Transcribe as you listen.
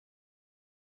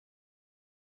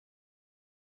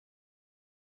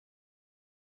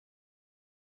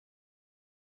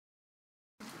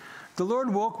The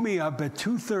Lord woke me up at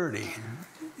 2:30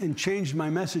 and changed my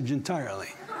message entirely.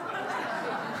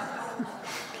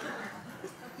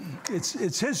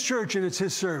 It's his church and it's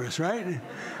his service, right?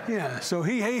 Yeah, so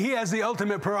he has the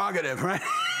ultimate prerogative, right?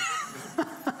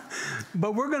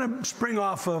 But we're going to spring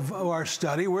off of our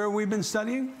study. Where have we been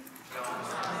studying?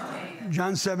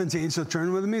 John 17. So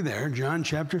turn with me there, John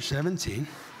chapter 17.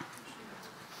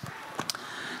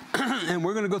 And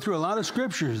we're going to go through a lot of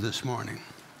scriptures this morning.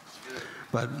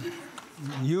 But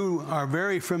you are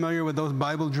very familiar with those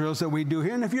Bible drills that we do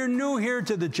here. And if you're new here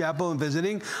to the chapel and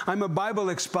visiting, I'm a Bible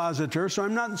expositor, so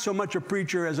I'm not so much a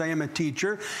preacher as I am a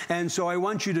teacher. And so I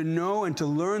want you to know and to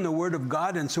learn the Word of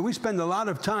God. And so we spend a lot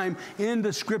of time in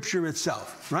the Scripture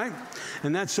itself, right?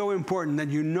 And that's so important that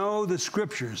you know the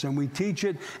Scriptures. And we teach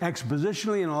it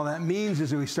expositionally, and all that means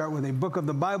is that we start with a book of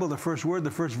the Bible, the first word,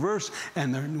 the first verse,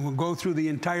 and then we'll go through the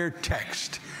entire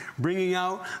text, bringing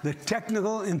out the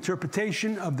technical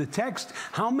interpretation of the text.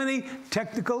 How many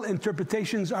technical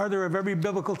interpretations are there of every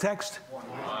biblical text?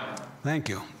 One. Thank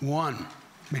you. One.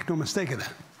 Make no mistake of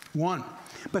that. One.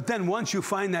 But then once you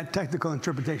find that technical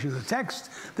interpretation of the text,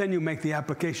 then you make the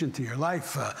application to your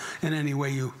life in any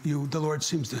way the Lord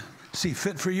seems to see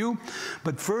fit for you.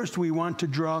 But first we want to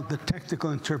draw the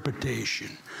technical interpretation.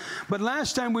 But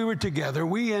last time we were together,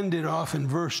 we ended off in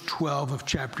verse 12 of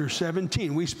chapter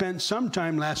 17. We spent some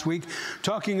time last week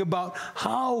talking about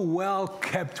how well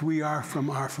kept we are from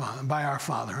by our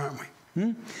Father, aren't we?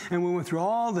 And we went through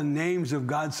all the names of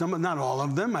God, not all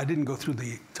of them. I didn't go through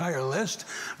the entire list,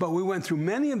 but we went through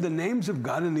many of the names of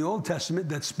God in the Old Testament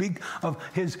that speak of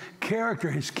his character,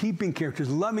 his keeping character,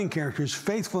 his loving character, his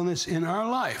faithfulness in our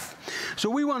life. So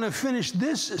we want to finish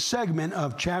this segment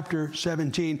of chapter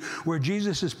 17 where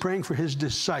Jesus is praying for his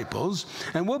disciples,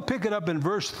 and we'll pick it up in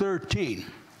verse 13.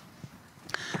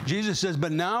 Jesus says,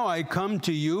 "But now I come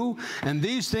to you, and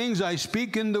these things I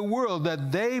speak in the world,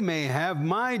 that they may have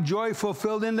my joy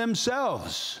fulfilled in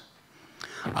themselves.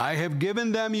 I have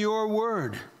given them your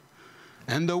word,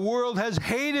 and the world has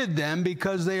hated them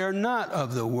because they are not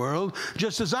of the world,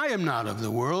 just as I am not of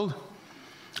the world.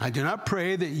 I do not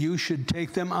pray that you should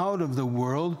take them out of the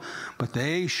world, but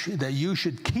that you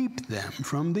should keep them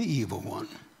from the evil one.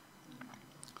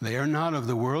 They are not of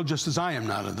the world, just as I am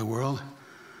not of the world.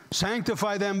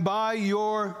 Sanctify them by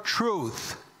your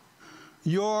truth.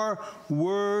 Your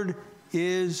word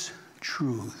is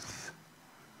truth.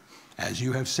 As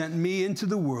you have sent me into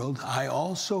the world, I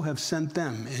also have sent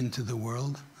them into the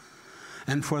world.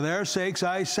 And for their sakes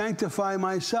I sanctify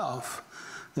myself,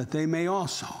 that they may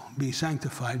also be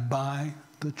sanctified by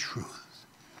the truth."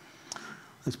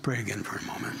 Let's pray again for a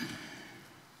moment.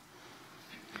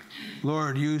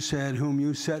 Lord, you said, whom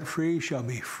you set free shall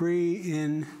be free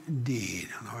indeed,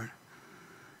 Lord.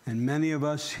 And many of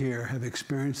us here have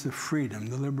experienced the freedom,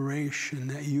 the liberation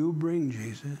that you bring,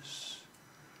 Jesus.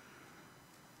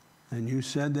 And you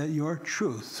said that your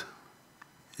truth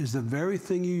is the very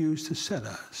thing you use to set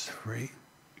us free.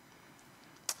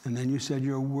 And then you said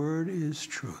your word is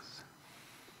truth.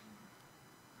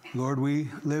 Lord, we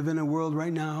live in a world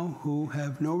right now who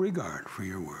have no regard for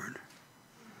your word.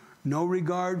 No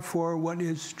regard for what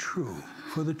is true,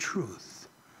 for the truth.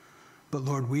 But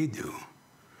Lord, we do.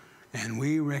 And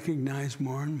we recognize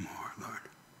more and more, Lord.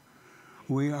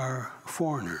 We are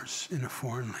foreigners in a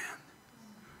foreign land.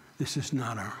 This is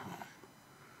not our home.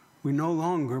 We no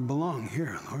longer belong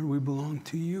here, Lord. We belong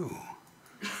to you.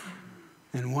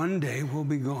 And one day we'll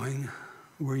be going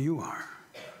where you are,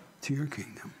 to your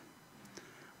kingdom.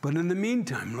 But in the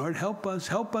meantime, Lord, help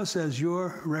us as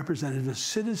your representatives,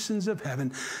 citizens of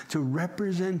heaven, to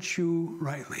represent you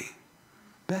rightly,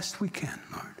 best we can,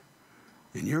 Lord,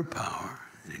 in your power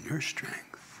and in your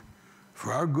strength,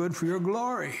 for our good, for your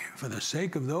glory, for the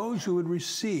sake of those who would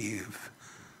receive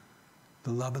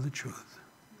the love of the truth.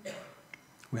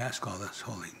 We ask all this,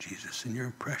 holy Jesus, in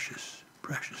your precious,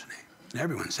 precious name. And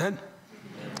everyone said,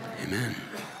 amen.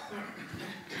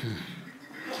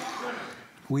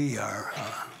 We are,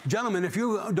 gentlemen, if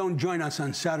you don't join us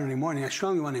on Saturday morning, I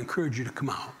strongly want to encourage you to come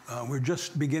out. We're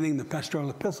just beginning the pastoral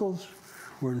epistles.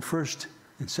 We're in 1st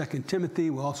and 2nd Timothy.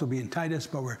 We'll also be in Titus,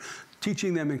 but we're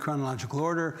teaching them in chronological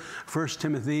order. 1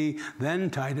 Timothy, then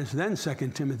Titus, then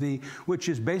 2 Timothy, which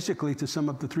is basically, to sum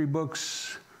up the three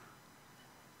books.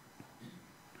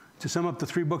 To sum up the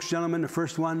three books, gentlemen, the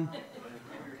first one,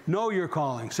 know your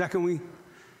calling. Second,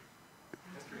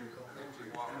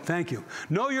 thank you.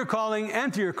 Know your calling,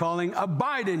 enter your calling,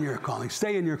 abide in your calling,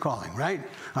 stay in your calling, right?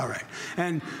 All right.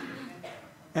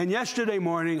 And yesterday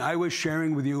morning, I was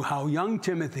sharing with you how young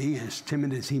Timothy, as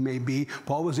timid as he may be,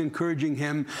 Paul was encouraging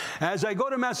him, as I go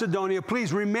to Macedonia,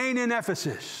 please remain in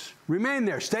Ephesus. Remain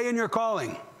there. Stay in your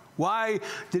calling. Why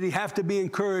did he have to be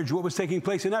encouraged? What was taking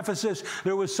place in Ephesus?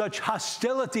 There was such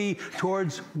hostility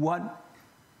towards what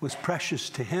was precious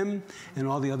to him and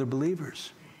all the other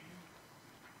believers.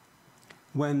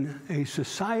 When a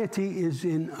society is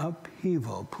in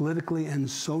upheaval, politically and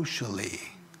socially,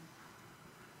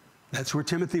 that's where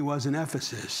Timothy was in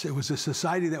Ephesus. It was a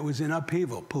society that was in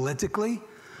upheaval, politically,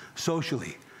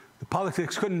 socially. The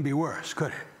politics couldn't be worse,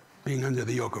 could it? Being under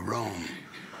the yoke of Rome.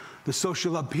 The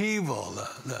social upheaval,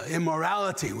 the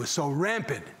immorality was so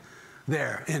rampant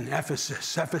there in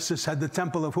Ephesus. Ephesus had the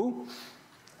temple of who?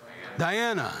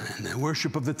 Diana. And the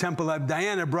worship of the temple of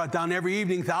Diana brought down every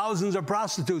evening thousands of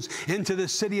prostitutes into the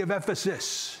city of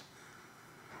Ephesus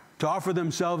to offer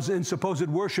themselves in supposed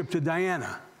worship to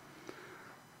Diana.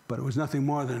 But it was nothing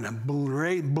more than a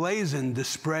blazing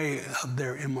display of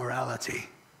their immorality.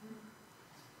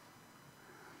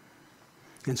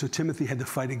 And so Timothy had to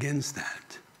fight against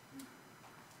that.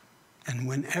 And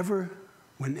whenever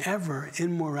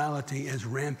immorality is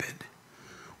rampant,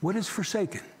 what is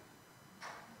forsaken?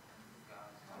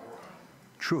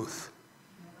 Truth.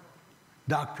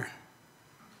 Doctrine.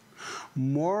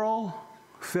 Moral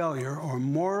failure or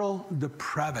moral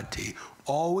depravity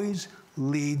always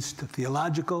leads to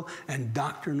theological and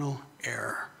doctrinal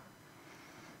error.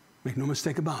 Make no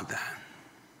mistake about that.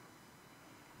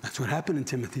 That's what happened in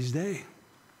Timothy's day.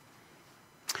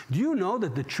 Do you know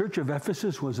that the church of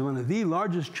Ephesus was one of the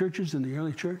largest churches in the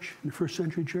early church, in the first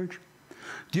century church?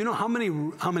 Do you know how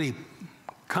many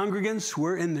congregants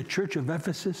were in the church of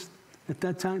Ephesus at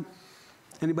that time?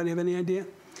 Anybody have any idea?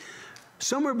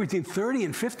 Somewhere between 30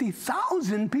 and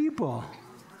 50,000 people.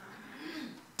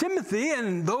 Timothy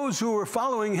and those who were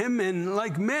following him in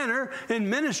like manner in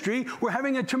ministry were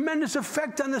having a tremendous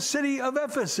effect on the city of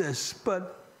Ephesus,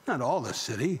 but not all the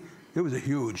city. It was a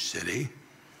huge city.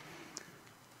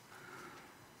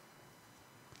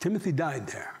 Timothy died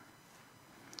there.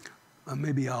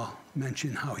 Maybe I'll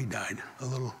mention how he died a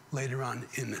little later on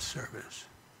in this service.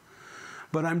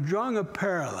 But I'm drawing a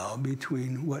parallel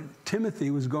between what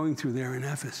Timothy was going through there in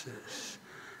Ephesus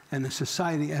and the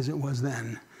society as it was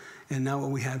then and now what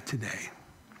we have today.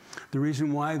 The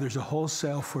reason why there's a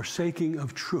wholesale forsaking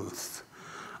of truth,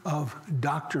 of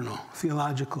doctrinal,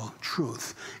 theological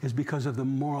truth, is because of the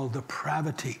moral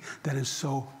depravity that is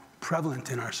so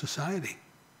prevalent in our society.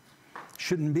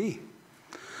 Shouldn't be.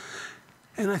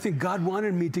 And I think God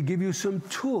wanted me to give you some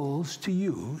tools to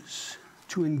use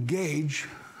to engage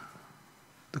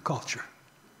the culture.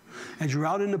 As you're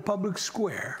out in the public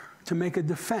square to make a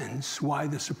defense why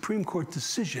the Supreme Court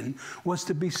decision was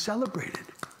to be celebrated.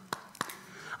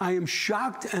 I am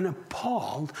shocked and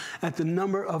appalled at the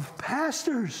number of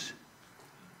pastors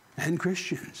and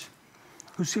Christians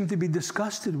who seem to be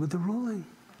disgusted with the ruling.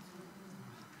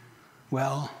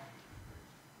 Well,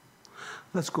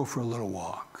 let's go for a little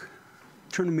walk.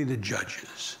 Turn to me to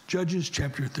Judges. Judges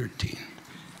chapter 13.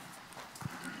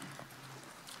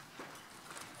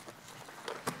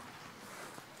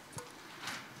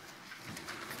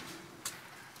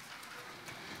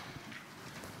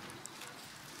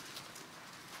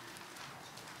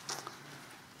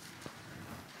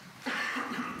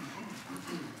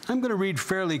 I'm going to read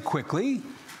fairly quickly.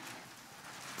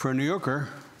 For a New Yorker,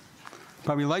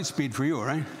 probably light speed for you,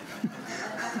 right?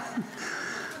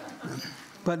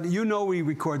 But you know we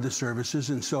record the services,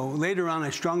 and so later on I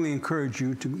strongly encourage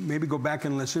you to maybe go back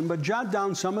and listen, but jot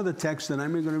down some of the text that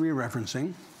I'm going to be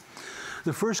referencing.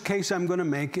 The first case I'm going to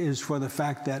make is for the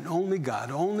fact that only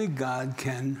God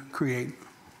can create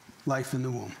life in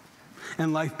the womb.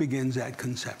 And life begins at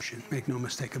conception. Make no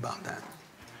mistake about that.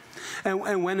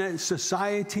 And when a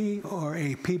society or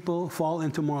a people fall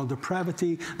into moral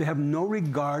depravity, they have no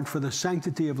regard for the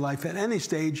sanctity of life at any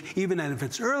stage, even at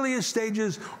its earliest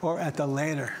stages or at the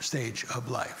later stage of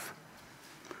life.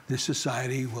 This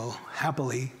society will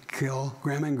happily kill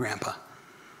Grandma and Grandpa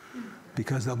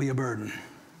because they'll be a burden,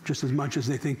 just as much as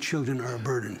they think children are a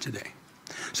burden today.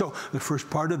 So the first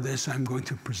part of this, I'm going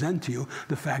to present to you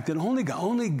the fact that only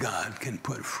God can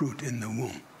put fruit in the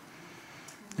womb.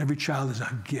 Every child is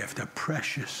a gift, a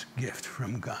precious gift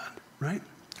from God, right?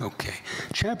 Okay.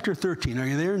 Chapter 13. Are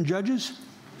you there in Judges?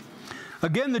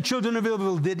 Again, the children of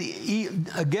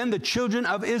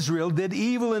Israel did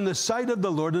evil in the sight of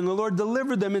the Lord, and the Lord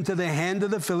delivered them into the hand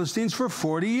of the Philistines for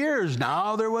 40 years.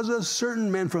 Now there was a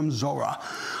certain man from Zorah,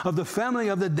 of the family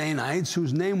of the Danites,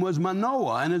 whose name was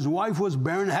Manoah, and his wife was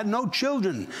barren, had no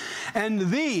children. And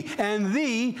the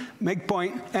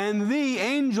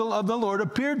angel of the Lord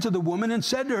appeared to the woman and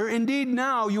said to her, Indeed,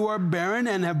 now you are barren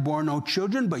and have borne no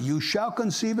children, but you shall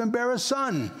conceive and bear a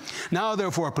son. Now,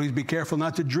 therefore, please be careful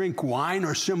not to drink wine wine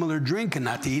or similar drink, and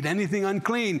not to eat anything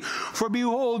unclean. For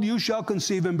behold, you shall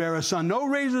conceive and bear a son. No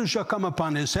razor shall come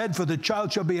upon his head, for the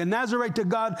child shall be a Nazarite to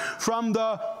God from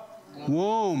the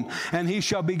womb, and he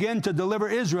shall begin to deliver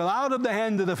Israel out of the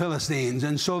hand of the Philistines.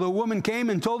 And so the woman came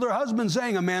and told her husband,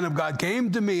 saying, a man of God came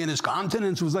to me, and his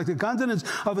countenance was like the countenance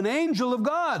of an angel of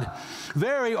God,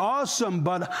 very awesome.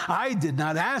 But I did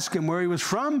not ask him where he was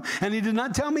from, and he did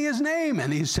not tell me his name.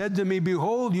 And he said to me,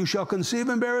 behold, you shall conceive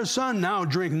and bear a son. Now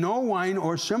drink no wine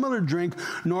or similar drink,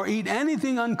 nor eat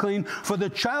anything unclean, for the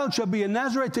child shall be a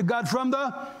Nazarite to God from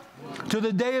to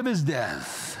the day of his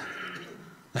death.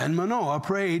 Then Manoah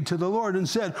prayed to the Lord and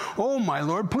said, oh, my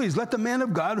Lord, please let the man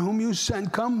of God whom you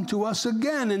sent come to us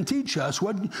again and teach us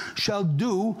what shall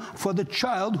do for the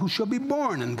child who shall be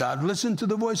born. And God listened to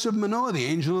the voice of Manoah. The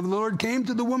angel of the Lord came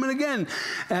to the woman again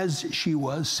as she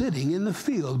was sitting in the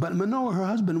field. But Manoah, her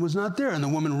husband, was not there. And the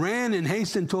woman ran in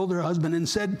haste and told her husband and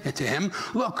said to him,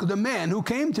 look, the man who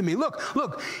came to me, look,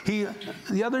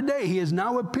 the other day he has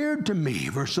now appeared to me.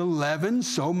 Verse 11,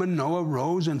 so Manoah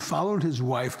rose and followed his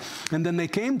wife. And then they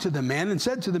came to the man and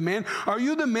said to the man, are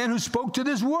you the man who spoke to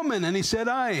this woman? And he said,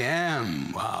 I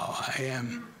am. Wow, I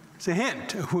am. It's a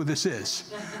hint of who this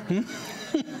is.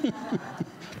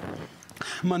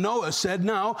 Manoah said,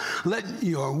 now let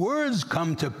your words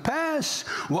come to pass.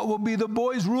 What will be the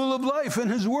boy's rule of life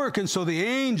and his work? And so the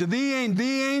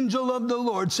angel of the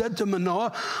Lord said to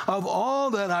Manoah, of all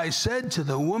that I said to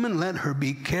the woman, let her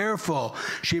be careful.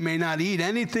 She may not eat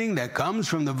anything that comes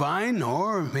from the vine,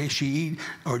 nor may she eat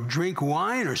or drink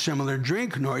wine or similar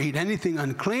drink, nor eat anything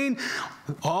unclean.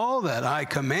 All that I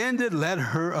commanded, let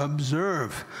her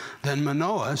observe. Then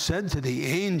Manoah said to the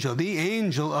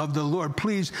angel of the Lord,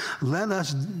 please let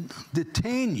us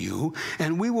detain you,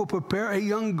 and we will prepare a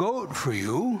young goat for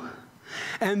you.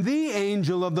 And the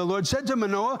angel of the Lord said to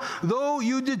Manoah, though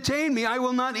you detain me, I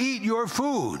will not eat your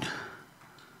food.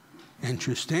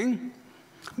 Interesting.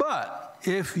 But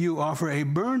if you offer a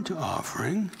burnt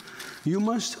offering, you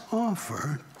must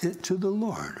offer it to the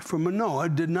Lord. For Manoah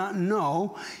did not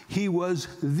know he was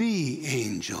the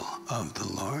angel of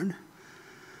the Lord.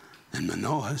 And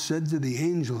Manoah said to the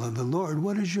angel of the Lord,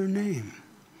 what is your name?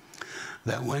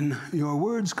 That when your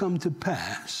words come to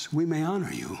pass, we may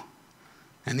honor you.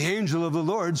 And the angel of the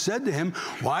Lord said to him,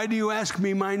 why do you ask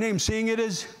me my name, seeing it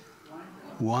is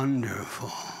wonderful?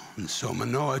 And so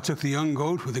Manoah took the young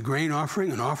goat with the grain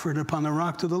offering and offered it upon the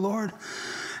rock to the Lord.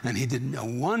 And he did a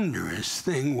wondrous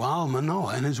thing while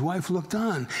Manoah and his wife looked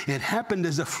on. It happened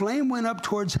as the flame went up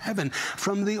towards heaven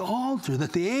from the altar,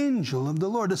 that the angel of the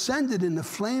Lord ascended in the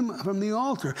flame from the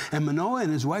altar. And Manoah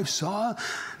and his wife saw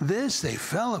this. They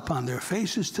fell upon their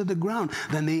faces to the ground.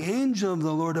 Then the angel of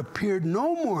the Lord appeared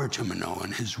no more to Manoah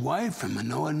and his wife. And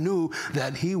Manoah knew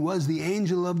that he was the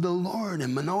angel of the Lord.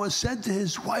 And Manoah said to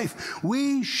his wife,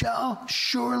 we shall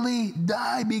surely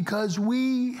die, because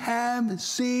we have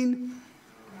seen.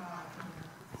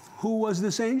 Who was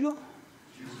this angel?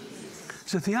 Jesus.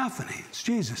 It's a theophany. It's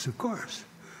Jesus, of course.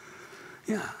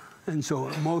 Yeah. And so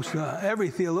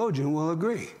every theologian will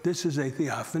agree. This is a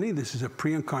theophany. This is a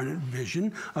pre-incarnate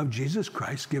vision of Jesus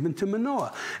Christ given to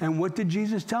Manoah. And what did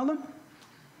Jesus tell him?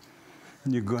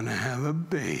 You're going to have a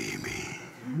baby.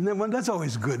 That's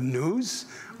always good news.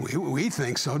 We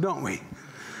think so, don't we?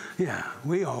 Yeah,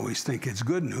 we always think it's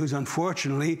good news.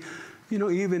 Unfortunately,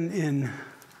 even in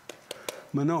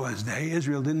Manoah's day,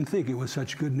 Israel didn't think it was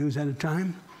such good news at a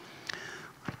time.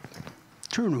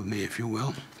 Turn with me, if you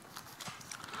will.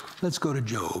 Let's go to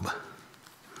Job.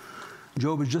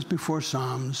 Job is just before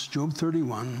Psalms, Job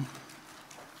 31.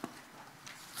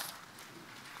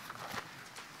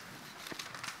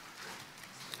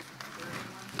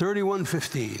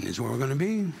 (31:15) is where we're going to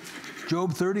be.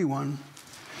 Job 31.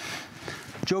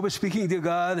 Job is speaking to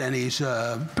God, and he's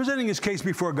presenting his case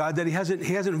before God that he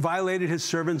hasn't violated his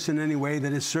servants in any way,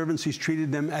 that his servants, he's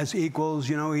treated them as equals.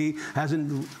 He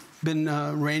hasn't been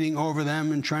reigning over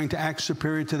them and trying to act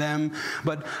superior to them.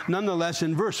 But nonetheless,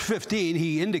 in verse 15,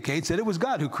 he indicates that it was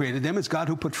God who created them. It's God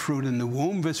who put fruit in the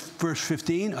womb. Verse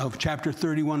 15 of chapter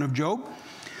 31 of Job.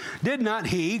 Did not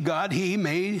he, God,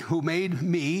 who made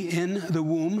me in the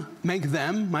womb, make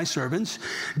them, my servants?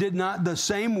 Did not the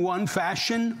same one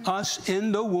fashion us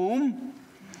in the womb?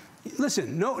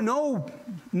 Listen,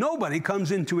 nobody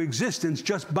comes into existence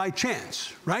just by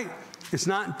chance, right? It's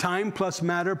not time plus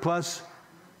matter plus.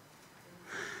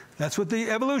 That's what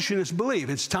the evolutionists believe.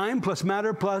 It's time plus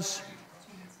matter plus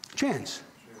chance.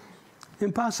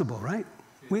 Impossible, right?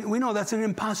 We know that's an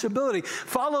impossibility.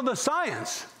 Follow the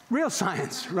science. Real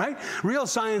science, right? Real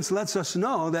science lets us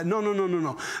know that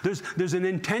no. There's an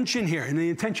intention here, and the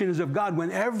intention is of God. When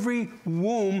every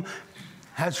womb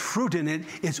has fruit in it,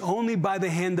 it's only by the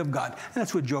hand of God. And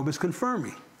that's what Job is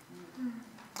confirming.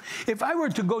 If I were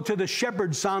to go to the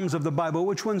shepherd psalms of the Bible,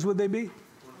 which ones would they be?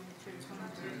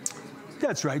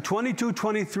 That's right, 22,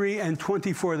 23, and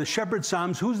 24. The shepherd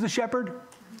psalms. Who's the shepherd?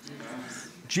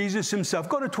 Jesus himself.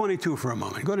 Go to 22 for a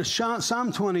moment. Go to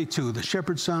Psalm 22, the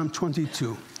shepherd psalm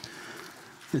 22.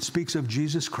 It speaks of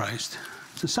Jesus Christ.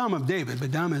 It's a psalm of David,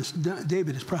 but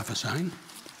David is prophesying.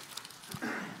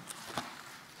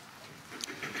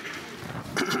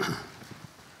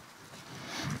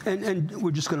 And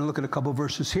we're just going to look at a couple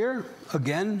verses here.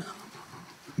 Again,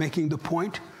 making the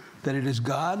point that it is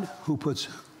God who puts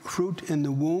fruit in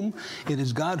the womb. It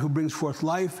is God who brings forth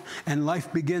life. And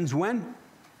life begins when?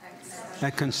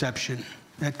 At conception.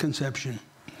 At conception.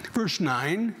 Verse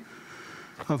 9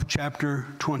 of chapter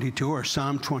 22, or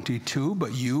Psalm 22.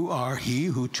 But you are he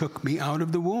who took me out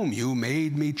of the womb. You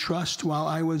made me trust while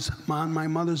I was on my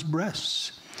mother's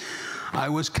breasts. I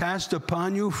was cast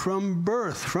upon you from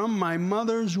birth, from my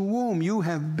mother's womb. You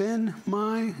have been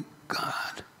my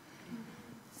God.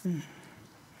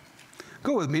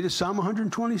 Go with me to Psalm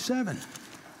 127.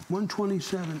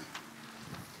 127.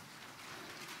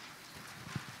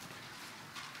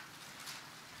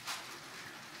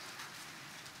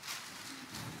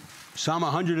 Psalm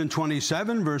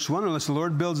 127, verse 1, unless the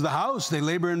Lord builds the house, they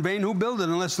labor in vain who build it.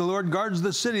 Unless the Lord guards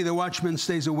the city, the watchman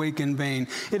stays awake in vain.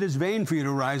 It is vain for you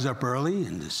to rise up early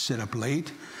and to sit up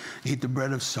late, eat the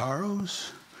bread of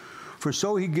sorrows. For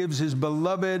so he gives his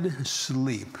beloved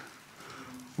sleep.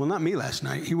 Well, not me last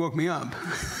night. He woke me up.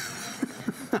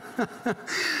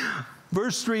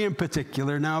 Verse 3 in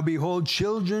particular, now behold,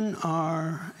 children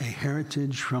are a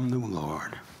heritage from the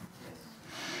Lord.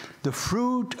 The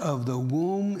fruit of the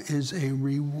womb is a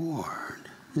reward,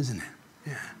 isn't it?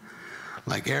 Yeah.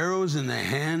 Like arrows in the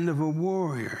hand of a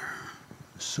warrior,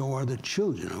 so are the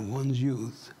children of one's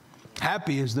youth.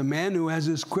 Happy is the man who has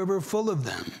his quiver full of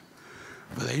them,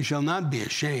 for they shall not be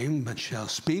ashamed, but shall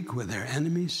speak with their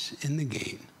enemies in the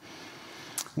gate.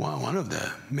 Well, one of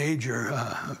the major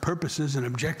purposes and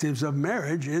objectives of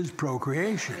marriage is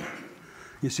procreation.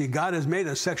 You see, God has made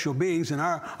us sexual beings, and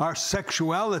our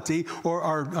sexuality, or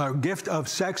our gift of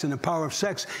sex and the power of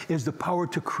sex, is the power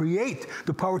to create,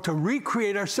 the power to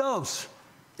recreate ourselves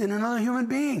in another human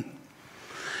being.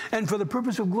 And for the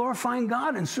purpose of glorifying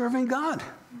God and serving God.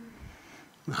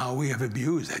 How we have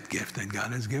abused that gift that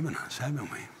God has given us, haven't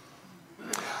we?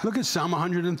 Look at Psalm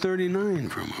 139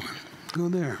 for a moment. Go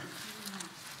there.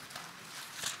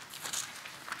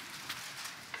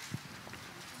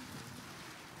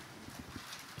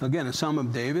 Again, a Psalm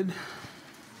of David.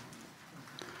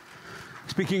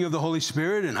 Speaking of the Holy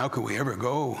Spirit, and how could we ever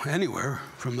go anywhere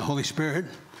from the Holy Spirit?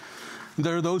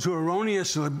 There are those who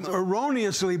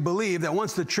erroneously believe that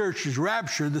once the church is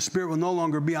raptured, the Spirit will no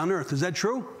longer be on earth. Is that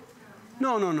true?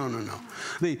 No.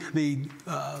 The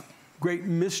great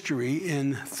mystery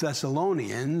in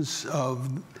Thessalonians of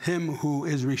him who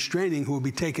is restraining, who will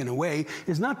be taken away,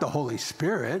 is not the Holy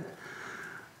Spirit.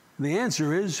 The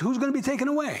answer is, who's going to be taken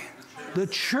away? The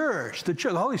church. The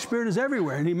church. The Holy Spirit is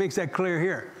everywhere, and he makes that clear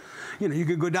here. You know, you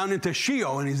could go down into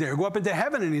Sheol, and he's there. Go up into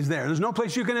heaven, and he's there. There's no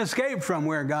place you can escape from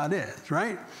where God is,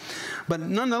 right? But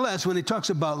nonetheless, when he talks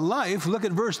about life, look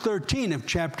at verse 13 of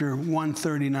chapter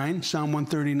 139, Psalm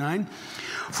 139.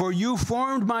 For you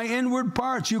formed my inward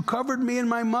parts. You covered me in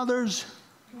my mother's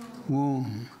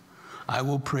womb. I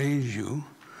will praise you,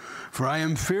 for I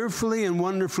am fearfully and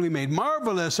wonderfully made.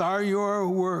 Marvelous are your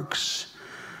works.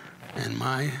 And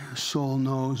my soul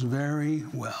knows very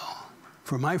well.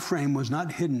 For my frame was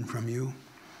not hidden from you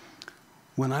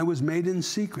when I was made in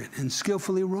secret and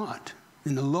skillfully wrought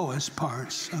in the lowest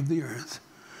parts of the earth.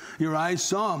 Your eyes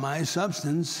saw my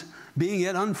substance being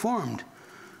yet unformed.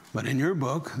 But in your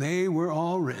book they were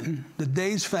all written, the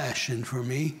days fashioned for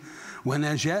me, when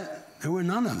as yet there were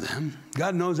none of them.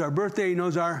 God knows our birthday. He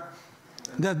knows our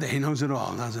death day. He knows it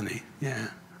all, doesn't he? Yeah.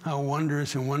 How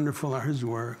wondrous and wonderful are his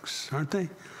works, aren't they?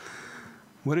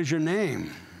 What is your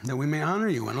name, that we may honor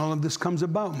you when all of this comes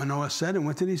about? Manoah said, and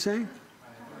what did he say?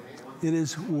 It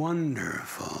is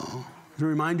wonderful. Does it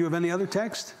remind you of any other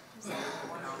text?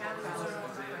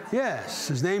 Yes,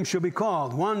 his name shall be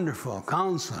called Wonderful,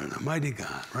 Counselor, the Mighty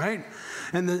God, right?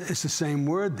 And it's the same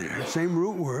word there, same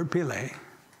root word, Pele.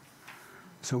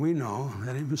 So we know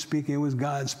that it was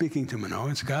God speaking to Manoah.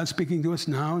 It's God speaking to us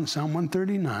now in Psalm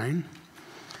 139.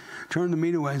 Turn to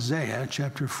me to Isaiah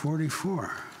chapter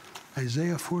 44.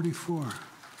 Isaiah 44.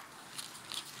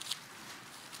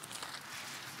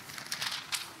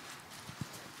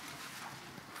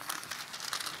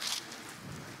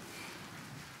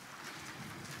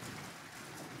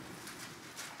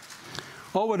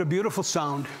 Oh, what a beautiful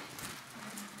sound.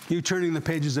 You turning the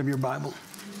pages of your Bible.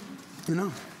 You know?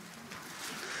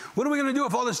 What are we going to do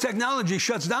if all this technology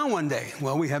shuts down one day?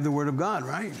 Well, we have the Word of God,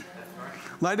 right?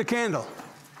 Light a candle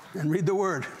and read the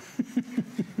Word.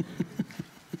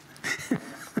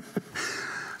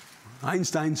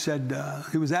 Einstein said,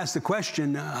 he was asked the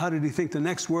question, how did he think the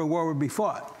next world war would be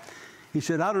fought? He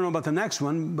said, I don't know about the next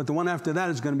one, but the one after that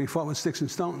is going to be fought with sticks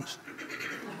and stones.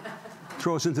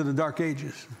 Throw us into the dark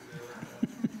ages.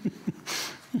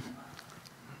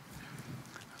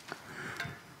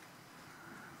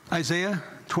 Isaiah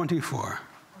 24.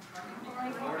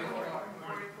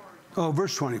 Oh,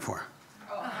 verse 24.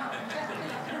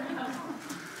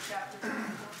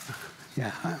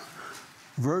 Yeah.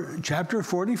 Chapter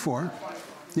 44.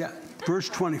 Yeah, verse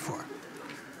 24.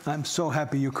 I'm so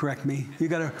happy you correct me. You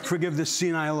got to forgive this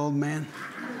senile old man.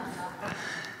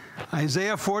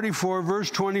 Isaiah 44,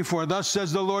 verse 24. Thus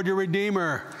says the Lord your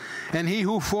Redeemer, and he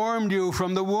who formed you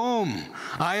from the womb.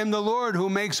 I am the Lord who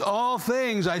makes all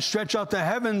things. I stretch out the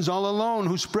heavens all alone,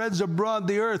 who spreads abroad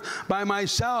the earth by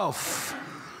myself.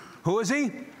 Who is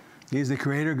he? He's the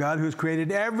Creator God who has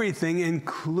created everything,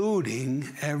 including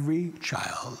every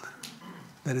child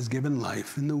that is given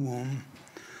life in the womb.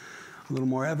 A little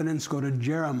more evidence, go to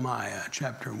Jeremiah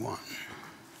chapter 1.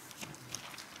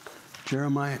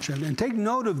 Jeremiah chapter, and take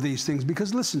note of these things,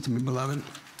 because listen to me, beloved.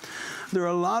 There are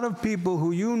a lot of people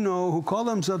who you know who call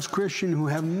themselves Christian who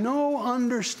have no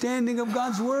understanding of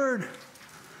God's Word.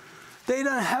 They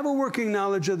don't have a working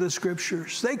knowledge of the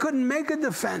Scriptures. They couldn't make a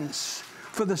defense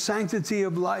for the sanctity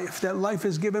of life, that life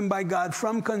is given by God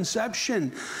from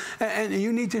conception. And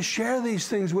you need to share these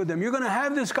things with them. You're going to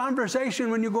have this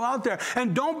conversation when you go out there.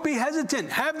 And don't be hesitant.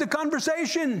 Have the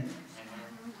conversation.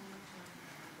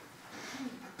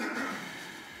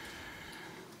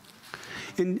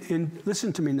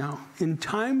 Listen to me now. In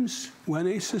times when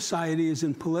a society is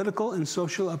in political and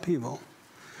social upheaval,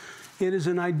 it is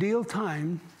an ideal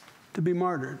time to be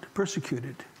martyred,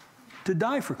 persecuted, to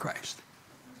die for Christ.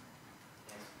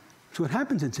 That's what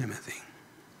happened to Timothy.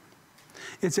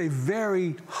 It's a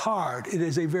very hard, it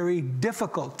is a very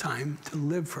difficult time to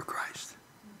live for Christ.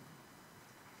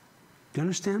 Do you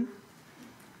understand?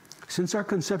 Since our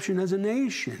conception as a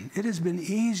nation, it has been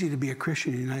easy to be a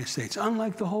Christian in the United States,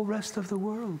 unlike the whole rest of the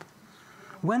world.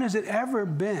 When has it ever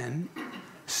been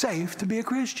safe to be a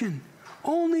Christian?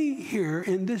 Only here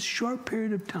in this short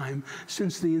period of time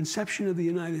since the inception of the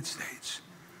United States.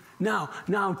 Now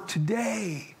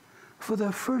today, for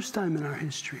the first time in our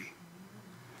history,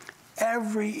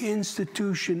 every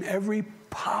institution, every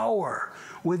power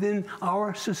within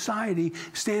our society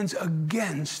stands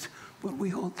against what we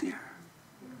hold dear.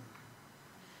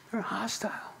 They're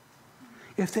hostile.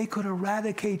 If they could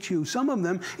eradicate you, some of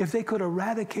them, if they could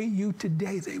eradicate you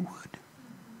today, they would.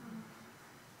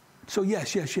 So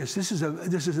yes, this is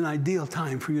an ideal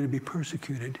time for you to be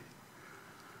persecuted.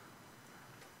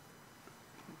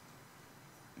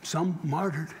 Some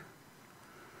martyred.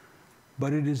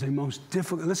 But it is the most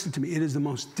difficult, listen to me, it is the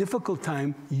most difficult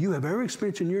time you have ever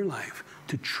experienced in your life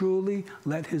to truly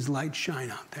let His light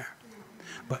shine out there.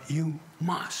 But you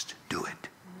must do it.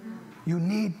 You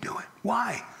need to do it.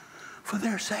 Why? For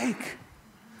their sake.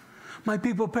 My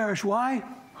people perish. Why?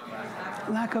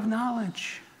 Lack of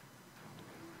knowledge.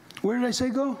 Where did I say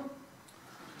go?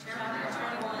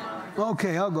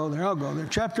 Okay, I'll go there.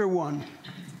 Chapter 1.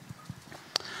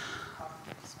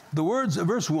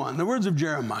 Verse 1, the words of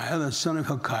Jeremiah, the son of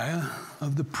Hilkiah,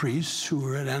 of the priests who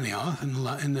were at Antioch in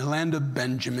the land of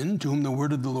Benjamin, to whom the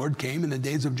word of the Lord came in the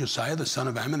days of Josiah, the son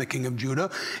of Ammon, the king of Judah,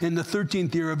 in the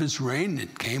 13th year of his reign.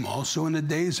 It came also in the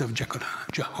days of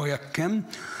Jehoiakim,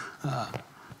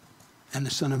 and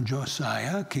the son of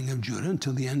Josiah, king of Judah,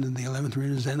 until the end of the 11th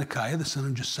reign of Zedekiah, the son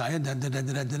of Josiah.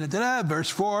 Verse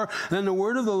 4, then the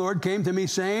word of the Lord came to me,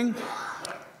 saying,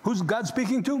 who's God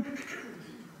speaking to?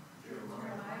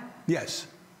 Yes,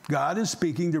 God is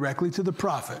speaking directly to the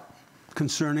prophet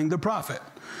concerning the prophet.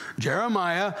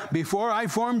 Jeremiah, before I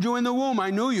formed you in the womb, I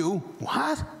knew you.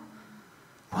 What?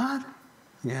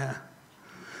 Yeah.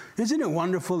 Isn't it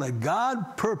wonderful that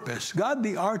God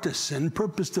the artisan,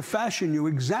 purposed to fashion you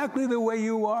exactly the way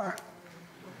you are?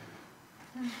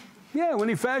 Yeah, when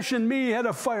He fashioned me, He had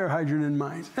a fire hydrant in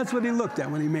mind. That's what He looked at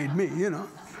when He made me, you know.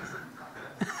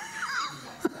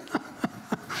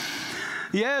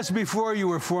 Yes, before you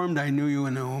were formed, I knew you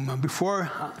in the womb. Before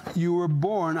you were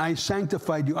born, I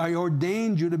sanctified you. I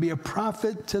ordained you to be a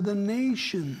prophet to the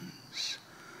nations.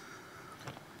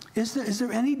 Is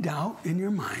there any doubt in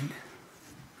your mind?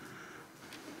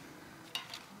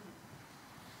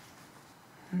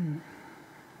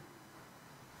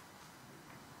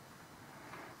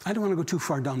 I don't want to go too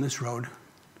far down this road.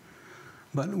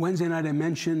 But Wednesday night I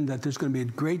mentioned that there's going to be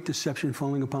a great deception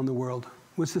falling upon the world.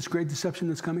 What's this great deception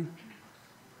that's coming?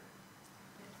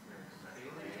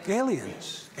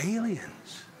 Aliens.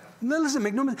 Aliens. Now listen,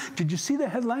 make no mistake. Did you see the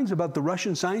headlines about the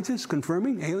Russian scientists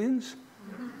confirming aliens?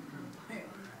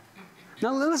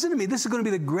 Now listen to me. This is going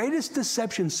to be the greatest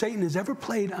deception Satan has ever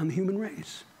played on the human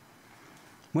race.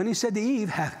 When he said to Eve,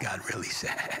 hath God really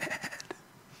said?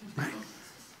 Right?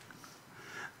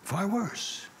 Far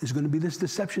worse is going to be this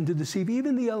deception to deceive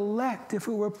even the elect, if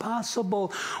it were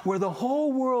possible, where the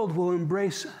whole world will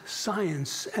embrace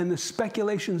science and the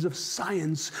speculations of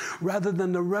science rather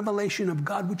than the revelation of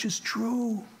God, which is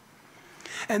true.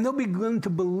 And they'll begin to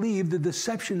believe the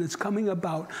deception that's coming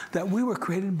about, that we were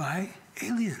created by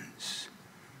aliens.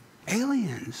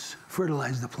 Aliens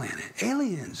fertilized the planet.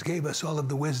 Aliens gave us all of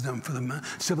the wisdom for the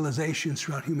civilizations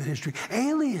throughout human history.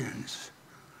 Aliens.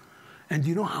 And do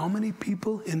you know how many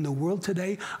people in the world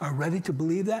today are ready to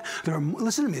believe that?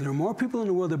 Listen to me, there are more people in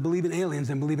the world that believe in aliens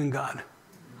than believe in God.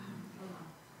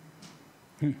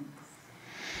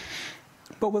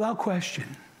 But without question,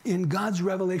 in God's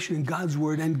revelation, in God's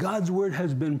word, and God's word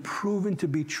has been proven to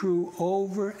be true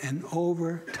over and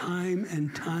over, time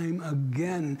and time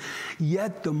again.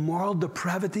 Yet the moral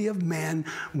depravity of man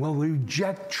will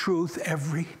reject truth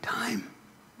every time.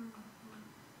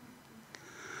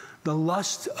 The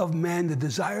lust of man, the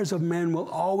desires of man will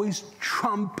always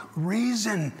trump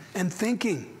reason and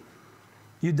thinking.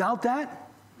 You doubt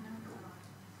that?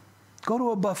 Go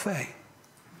to a buffet.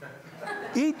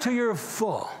 Eat till you're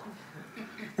full.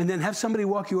 And then have somebody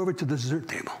walk you over to the dessert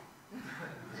table.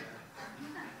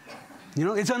 You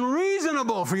know, it's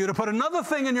unreasonable for you to put another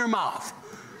thing in your mouth.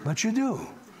 But you do.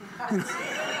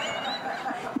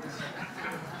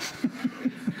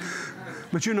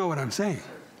 But you know what I'm saying,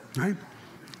 right?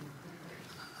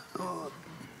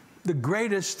 The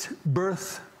greatest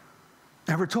birth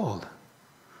ever told,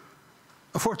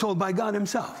 foretold by God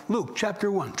himself. Luke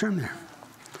chapter 1, turn there.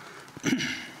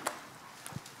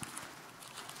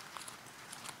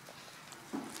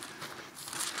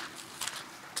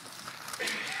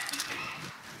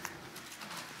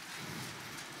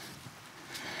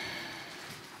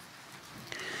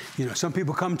 You know, some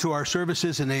people come to our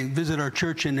services and they visit our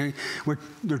church and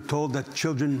they're told that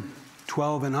children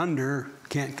 12 and under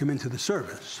can't come into the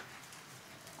service.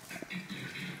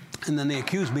 And then they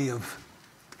accuse me of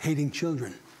hating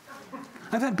children.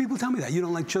 I've had people tell me that. You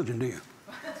don't like children, do you?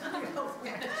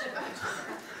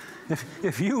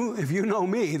 If you know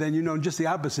me, then you know just the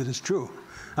opposite is true.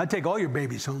 I'd take all your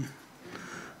babies home.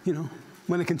 You know,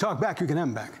 when they can talk back, you can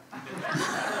have them back.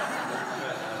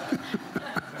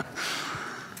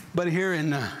 But here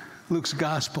in Luke's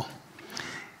gospel,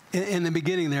 in the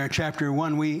beginning there, chapter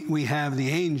 1, we have the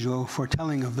angel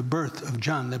foretelling of the birth of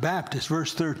John the Baptist.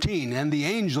 Verse 13, and the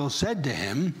angel said to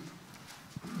him,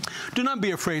 do not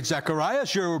be afraid,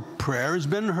 Zacharias, your prayer has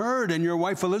been heard, and your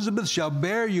wife Elizabeth shall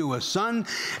bear you a son,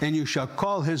 and you shall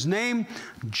call his name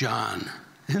John.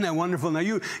 Isn't that wonderful? Now,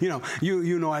 you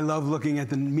know I love looking at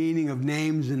the meaning of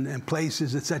names and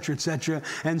places, et cetera,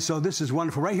 and so this is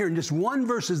wonderful. Right here in just one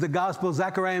verse is the gospel.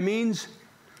 Zechariah means?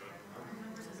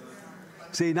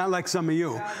 See, not like some of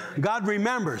you. God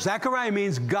remembers. Zechariah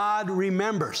means God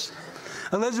remembers.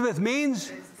 Elizabeth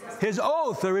means his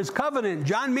oath or his covenant.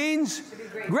 John means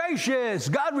gracious.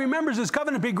 God remembers his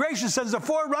covenant. Be gracious as the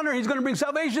forerunner. He's going to bring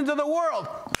salvation to the world.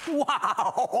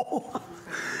 Wow.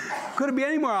 Could it be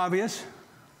any more obvious?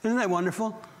 Isn't that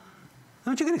wonderful?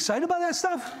 Don't you get excited about that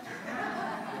stuff?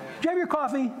 Did you have your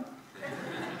coffee?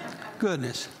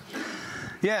 Goodness.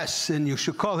 Yes, and you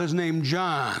shall call his name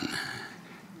John.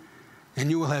 And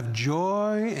you will have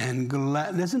joy and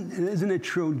gladness. Isn't it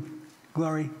true,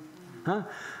 Glory? Huh?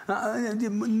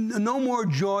 No more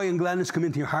joy and gladness come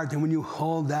into your heart than when you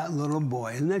hold that little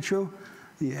boy. Isn't that true?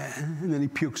 Yeah, and then he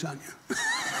pukes on you.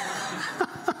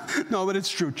 No, but it's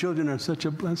true. Children are such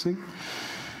a blessing.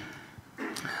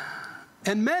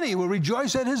 And many will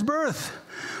rejoice at his birth.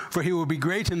 For he will be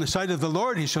great in the sight of the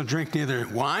Lord. He shall drink neither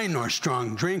wine nor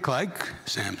strong drink like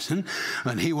Samson.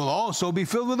 And he will also be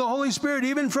filled with the Holy Spirit,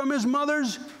 even from his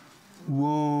mother's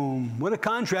womb. What a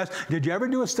contrast. Did you ever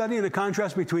do a study in the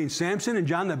contrast between Samson and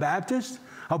John the Baptist?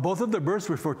 How both of their births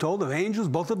were foretold of angels,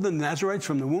 both of them Nazarites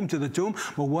from the womb to the tomb.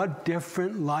 But what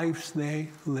different lives they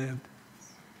lived.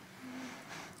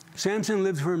 Samson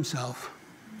lived for himself,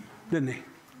 didn't he?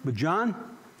 But John,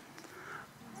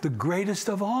 the greatest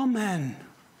of all men,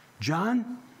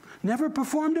 John never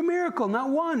performed a miracle, not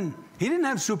one. He didn't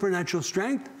have supernatural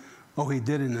strength. Oh, he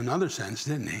did in another sense,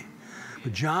 didn't he?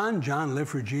 But John lived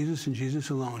for Jesus and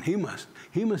Jesus alone. He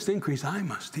must increase, I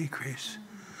must decrease.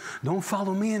 Don't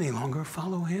follow me any longer,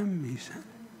 follow him, he said.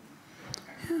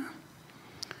 Yeah.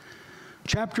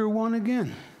 chapter 1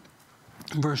 again.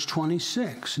 Verse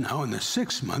 26, now in the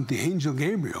 6th month, the angel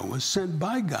Gabriel was sent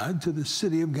by God to the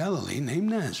city of Galilee named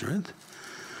Nazareth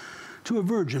to a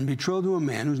virgin betrothed to a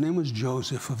man whose name was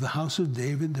Joseph of the house of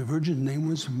David. The virgin's name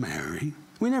was Mary.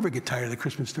 We never get tired of the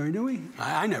Christmas story, do we?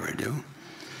 I never do.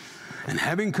 And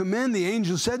having come in, the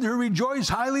angel said to her, rejoice,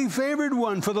 highly favored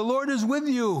one, for the Lord is with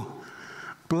you.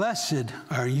 Blessed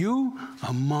are you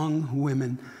among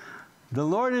women. The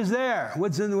Lord is there.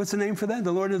 What's the name for that?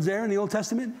 The Lord is there in the Old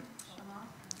Testament?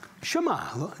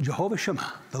 Shema, Jehovah Shema.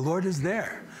 The Lord is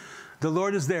there. The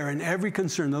Lord is there in every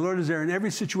concern. The Lord is there in every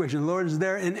situation. The Lord is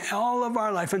there in all of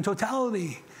our life in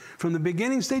totality. From the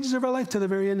beginning stages of our life to the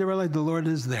very end of our life, the Lord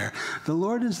is there. The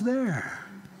Lord is there,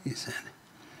 he said.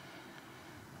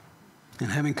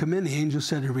 And having come in, the angel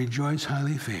said to her, rejoice,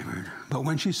 highly favored. But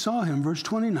when she saw him, verse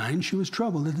 29, she was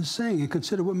troubled at his saying and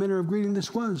considered what manner of greeting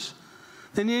this was.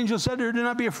 Then the angel said to her, do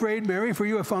not be afraid, Mary, for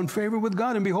you have found favor with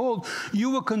God. And behold, you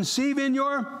will conceive in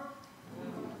your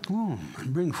womb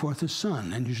and bring forth a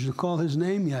son, and you shall call his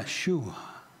name Yeshua.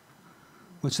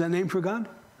 What's that name for God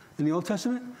in the Old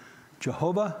Testament?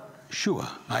 Jehovah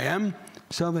Shua. I am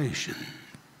salvation.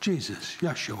 Jesus,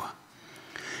 Yeshua.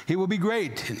 He will be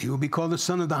great, and he will be called the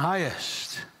Son of the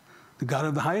Highest. The God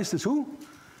of the Highest is who?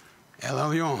 El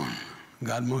Elyon,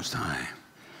 God Most High.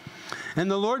 And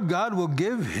the Lord God will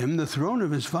give him the throne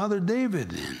of his father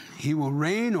David. And he will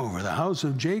reign over the house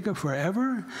of Jacob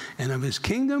forever, and of his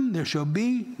kingdom there shall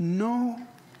be no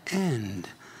end.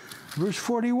 Verse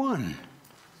 41.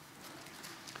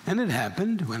 And it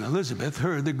happened, when Elizabeth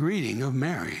heard the greeting of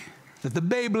Mary, that the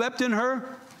babe leapt in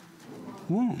her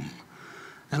womb.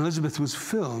 And Elizabeth was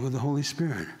filled with the Holy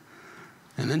Spirit.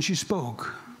 And then she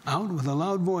spoke out with a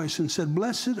loud voice and said,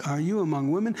 blessed are you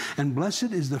among women, and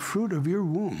blessed is the fruit of your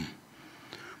womb.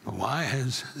 But why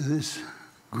has this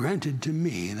granted to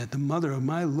me, that the mother of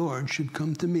my Lord should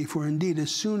come to me? For indeed, as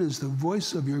soon as the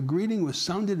voice of your greeting was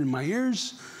sounded in my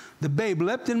ears, the babe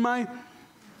leapt in my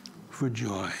for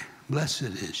joy. Blessed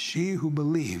is she who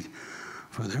believed,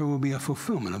 for there will be a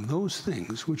fulfillment of those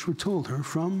things which were told her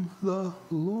from the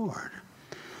Lord.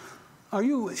 Are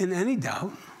you in any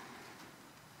doubt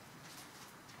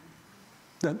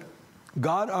that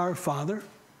God our Father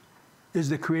is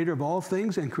the creator of all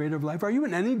things and creator of life? Are you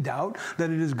in any doubt that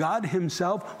it is God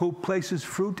himself who places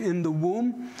fruit in the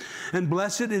womb? And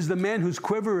blessed is the man whose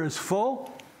quiver is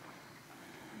full.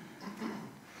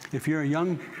 If you're a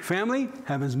young family,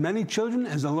 have as many children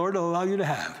as the Lord will allow you to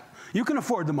have. You can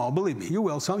afford them all, believe me. You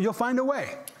will. So you'll find a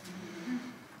way.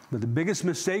 But the biggest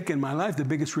mistake in my life, the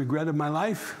biggest regret of my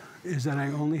life, is that I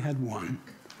only had one.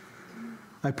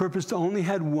 I purposed to only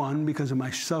had one because of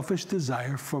my selfish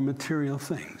desire for material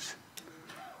things.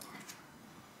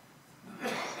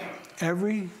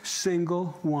 Every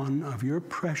single one of your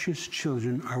precious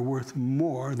children are worth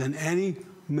more than any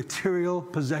material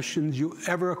possessions you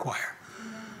ever acquire.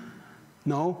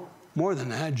 No, more than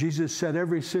that. Jesus said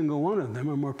every single one of them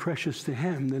are more precious to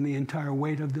him than the entire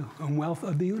weight of the wealth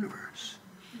of the universe.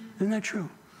 Isn't that true?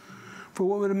 For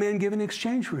what would a man give in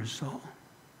exchange for his soul?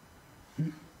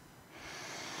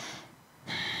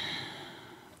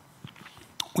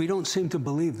 We don't seem to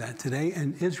believe that today,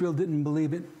 and Israel didn't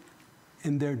believe it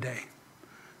in their day.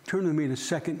 Turn with me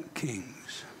to 2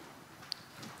 Kings.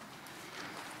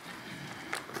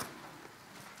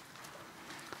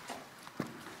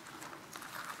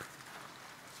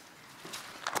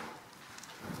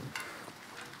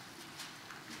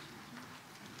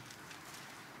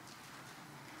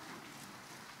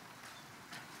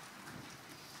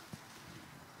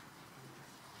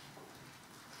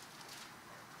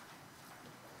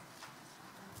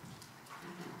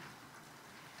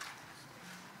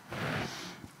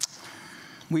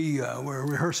 We were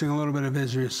rehearsing a little bit of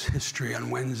Israel's history on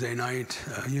Wednesday night.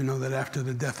 You know that after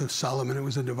the death of Solomon, it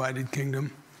was a divided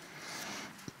kingdom.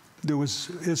 There was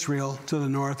Israel to the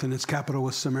north, and its capital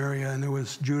was Samaria, and there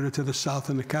was Judah to the south,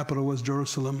 and the capital was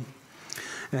Jerusalem.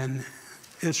 And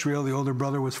Israel, the older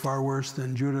brother, was far worse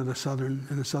than Judah, in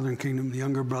the southern kingdom, the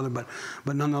younger brother. But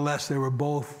nonetheless, they were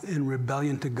both in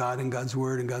rebellion to God and God's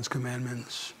word and God's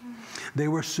commandments. They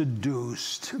were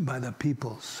seduced by the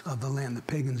peoples of the land, the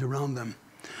pagans around them.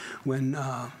 When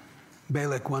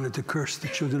Balak wanted to curse the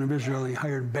children of Israel, he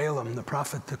hired Balaam, the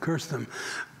prophet, to curse them.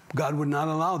 God would not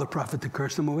allow the prophet to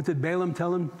curse them. What did Balaam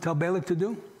tell Balak to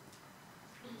do?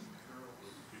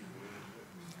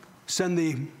 Send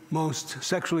the most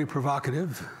sexually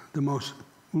provocative, the most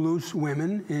loose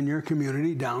women in your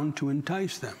community down to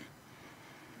entice them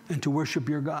and to worship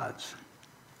your gods.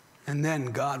 And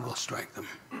then God will strike them.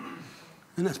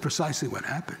 And that's precisely what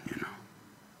happened, you know.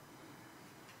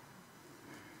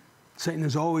 Satan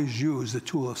has always used the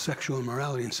tool of sexual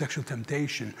immorality and sexual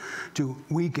temptation to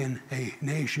weaken a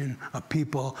nation, a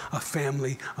people, a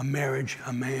family, a marriage,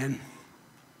 a man.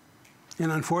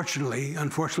 And unfortunately,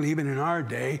 even in our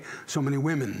day, so many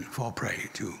women fall prey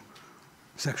to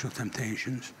sexual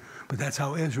temptations. But that's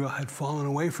how Israel had fallen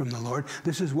away from the Lord.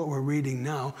 This is what we're reading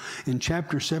now in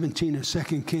chapter 17 of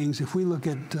 2 Kings. If we look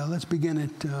at, let's begin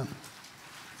at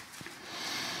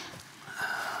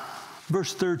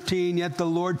verse 13. Yet the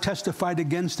Lord testified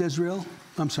against Israel.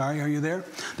 I'm sorry, are you there?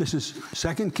 This is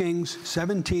 2 Kings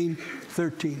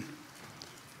 17:13.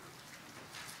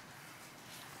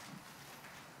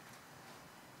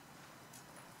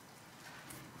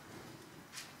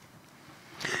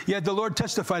 Yet the Lord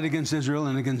testified against Israel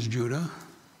and against Judah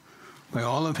by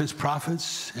all of his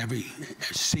prophets, every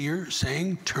seer,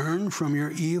 saying, turn from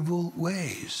your evil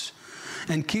ways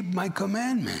and keep my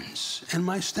commandments and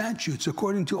my statutes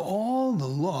according to all the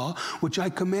law which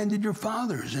I commanded your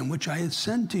fathers and which I had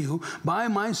sent to you by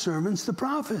my servants the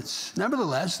prophets.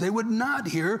 Nevertheless, they would not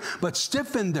hear, but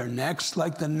stiffened their necks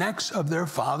like the necks of their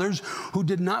fathers who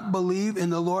did not believe in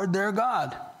the Lord their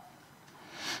God.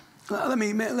 Let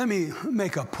me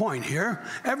make a point here.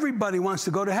 Everybody wants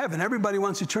to go to heaven. Everybody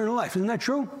wants eternal life. Isn't that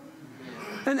true?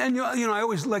 And you know, I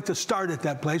always like to start at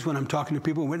that place when I'm talking to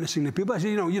people, witnessing to people. I say,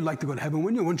 you know, you'd like to go to heaven,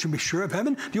 wouldn't you? Wouldn't you be sure of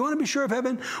heaven? Do you want to be sure of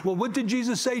heaven? Well, what did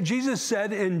Jesus say? Jesus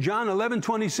said in John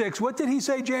 11:26, what did he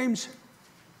say, James?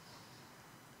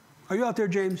 Are you out there,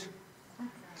 James?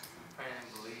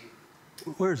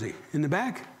 Where is he? In the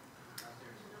back?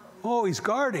 Oh, he's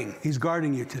guarding. He's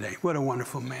guarding you today. What a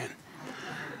wonderful man.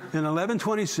 In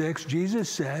 11:26, Jesus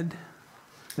said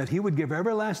that he would give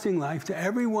everlasting life to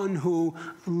everyone who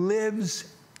lives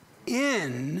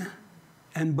in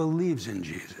and believes in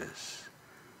Jesus.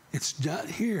 It's not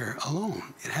here alone.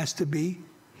 It has to be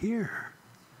here,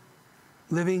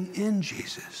 living in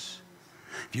Jesus.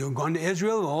 If you were going to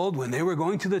Israel of old, when they were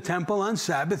going to the temple on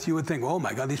Sabbath, you would think, oh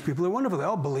my God, these people are wonderful. They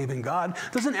all believe in God.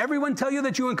 Doesn't everyone tell you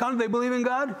that you encounter they believe in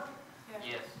God?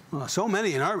 Yes. Well, so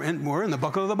many we're in the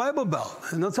buckle of the Bible Belt,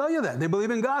 and they'll tell you that. They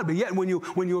believe in God, but yet when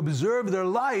you observe their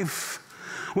life,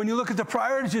 when you look at the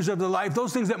priorities of their life,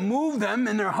 those things that move them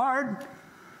in their heart,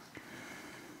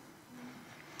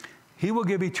 he will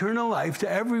give eternal life to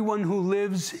everyone who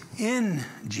lives in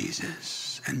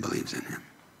Jesus and believes in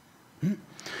him.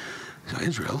 So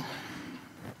Israel,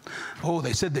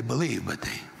 they said they believed, but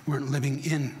they weren't living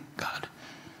in God.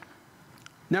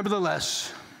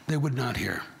 Nevertheless, they would not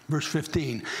hear. Verse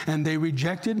 15, and they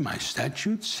rejected my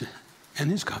statutes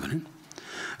and his covenant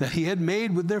that he had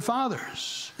made with their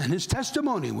fathers, and his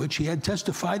testimony which he had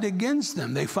testified against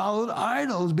them. They followed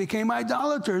idols, became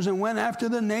idolaters, and went after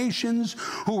the nations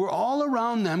who were all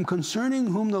around them, concerning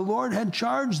whom the Lord had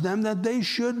charged them that they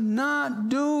should not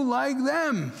do like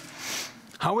them.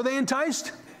 How were they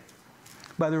enticed?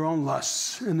 By their own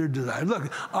lusts and their desires.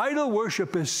 Look, idol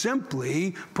worship is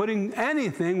simply putting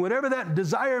anything, whatever that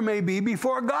desire may be,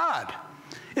 before God.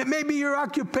 It may be your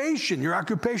occupation, your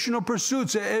occupational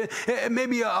pursuits. It may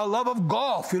be a love of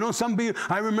golf. You know,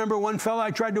 I remember one fellow I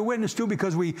tried to witness to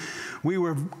because we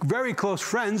were very close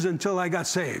friends until I got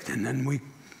saved. And then we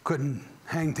couldn't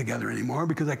hang together anymore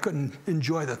because I couldn't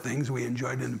enjoy the things we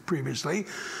enjoyed previously.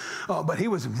 But he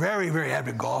was a very, very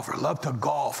avid golfer, loved to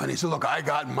golf. And he said, look, I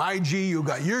got my G, you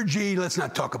got your G. Let's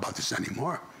not talk about this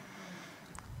anymore.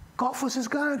 Golf was his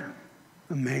God.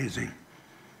 Amazing.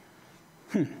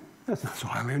 That's not so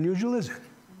highly unusual, is it?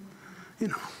 You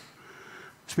know,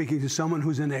 speaking to someone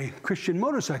who's in a Christian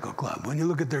motorcycle club, when you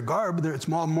look at their garb, it's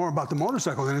more about the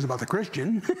motorcycle than it is about the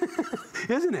Christian,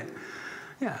 isn't it?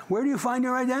 Yeah. Where do you find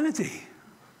your identity?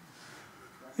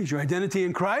 Is your identity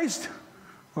in Christ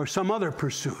or some other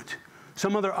pursuit,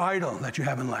 some other idol that you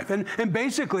have in life? And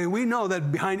basically, we know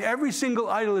that behind every single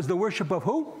idol is the worship of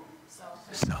who?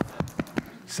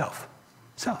 Self.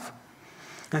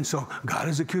 And so God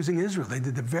is accusing Israel. They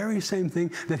did the very same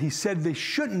thing that he said they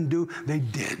shouldn't do, they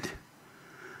did.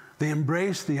 They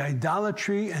embraced the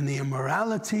idolatry and the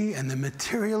immorality and the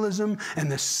materialism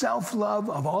and the self-love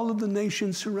of all of the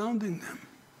nations surrounding them,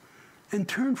 and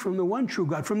turned from the one true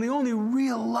God, from the only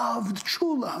real love, the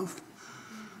true love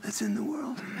that's in the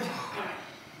world.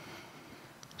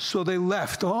 So they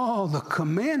left all the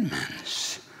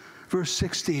commandments. Verse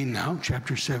 16 now,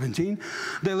 chapter 17.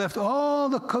 They left all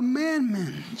the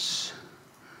commandments.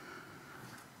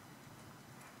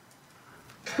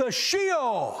 The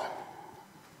Sheol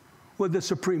with the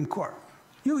Supreme Court.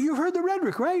 You've heard the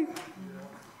rhetoric, right?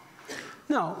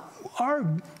 Now, our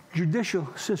judicial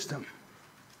system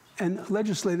and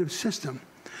legislative system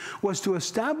was to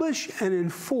establish and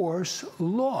enforce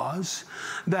laws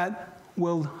that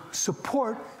will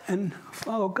support and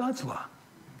follow God's law.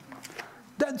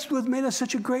 That's what made us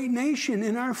such a great nation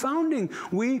in our founding.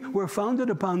 We were founded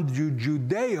upon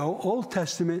Judeo, Old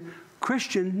Testament,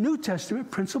 Christian, New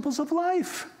Testament principles of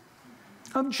life,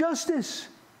 of justice,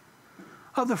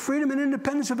 of the freedom and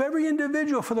independence of every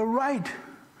individual for the right,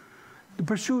 the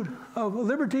pursuit of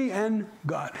liberty and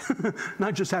God.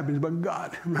 Not just happiness, but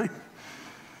God, right?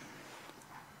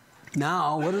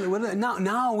 Now,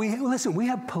 we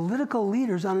have political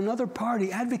leaders on another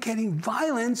party advocating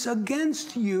violence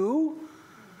against you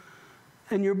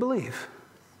and your belief.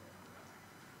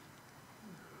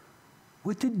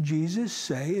 What did Jesus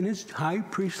say in his high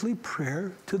priestly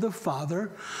prayer to the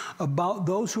Father about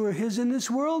those who are his in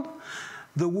this world?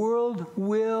 The world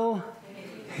will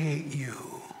hate you.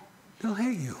 They'll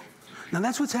hate you. Now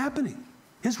that's what's happening.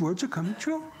 His words are coming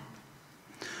true.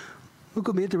 Look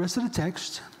at me at the rest of the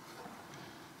text.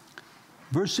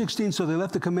 Verse 16, so they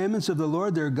left the commandments of the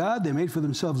Lord their God. They made for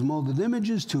themselves molded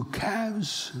images, 2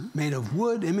 calves made of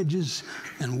wood, images,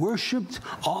 and worshipped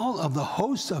all of the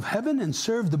hosts of heaven and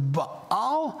served the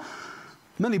Baal.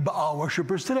 Many Baal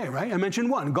worshipers today, right? I mentioned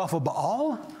one, Golf of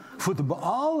Baal, Foot of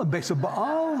Baal, a base of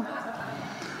Baal.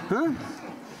 Huh?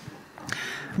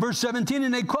 Verse 17,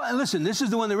 and they call, listen, this is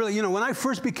the one that really, when I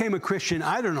first became a Christian,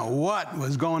 I don't know what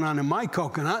was going on in my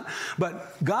coconut,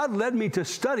 but God led me to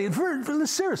study,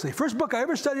 seriously, first book I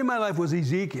ever studied in my life was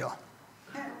Ezekiel.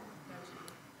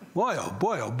 Boy, oh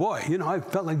boy, oh boy. I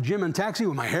felt like Jim in Taxi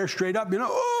with my hair straight up,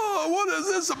 oh, what is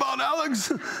this about, Alex?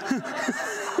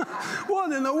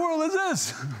 What in the world is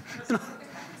this?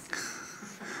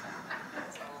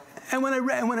 And when I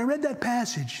read that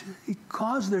passage, he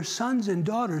caused their sons and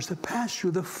daughters to pass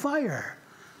through the fire.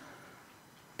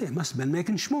 They must have been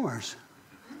making s'mores,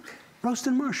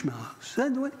 roasting marshmallows. Is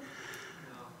that what?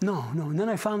 No. And then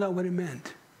I found out what it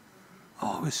meant.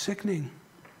 Oh, it was sickening.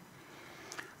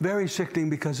 Very sickening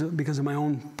because of my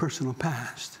own personal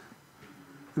past.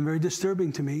 And very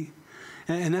disturbing to me.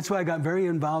 And that's why I got very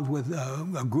involved with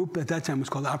a group at that time. It was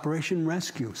called Operation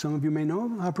Rescue. Some of you may know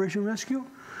of Operation Rescue.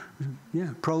 Yeah,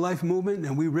 pro-life movement,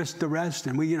 and we risked the rest.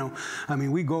 And we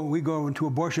go into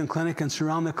abortion clinic and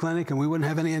surround the clinic, and we wouldn't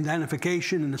have any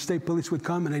identification, and the state police would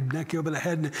come and they'd neck you over the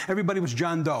head, and everybody was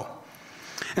John Doe.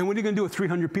 And what are you going to do with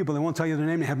 300 people? They won't tell you their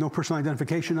name. They have no personal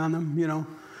identification on them,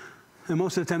 And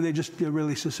most of the time, they just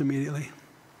release us immediately.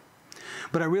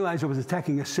 But I realized I was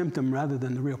attacking a symptom rather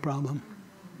than the real problem.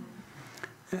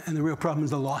 And the real problem is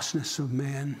the lostness of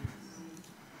man,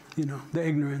 the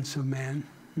ignorance of man.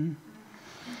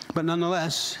 But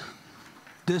nonetheless,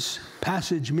 this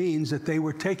passage means that they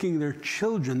were taking their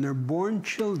children, their born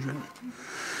children.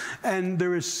 And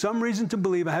there is some reason to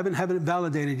believe, I haven't had it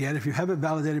validated yet. If you have it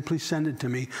validated, please send it to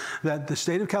me, that the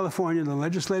state of California, the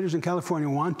legislators in California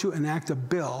want to enact a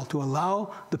bill to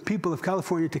allow the people of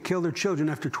California to kill their children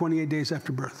after 28 days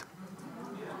after birth.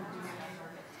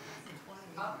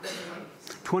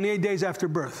 28 days after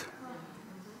birth.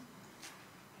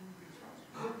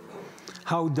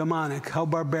 How demonic, how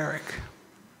barbaric,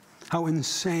 how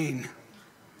insane.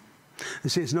 You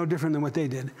see, it's no different than what they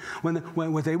did.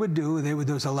 What they would do, there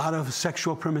was a lot of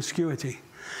sexual promiscuity.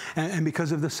 And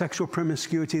because of the sexual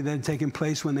promiscuity that had taken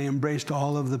place when they embraced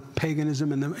all of the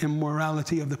paganism and the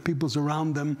immorality of the peoples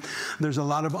around them, there's a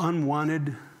lot of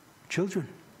unwanted children.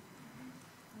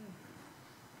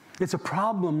 It's a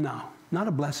problem now, not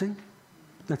a blessing,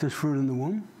 that there's fruit in the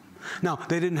womb. Now,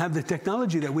 they didn't have the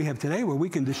technology that we have today where we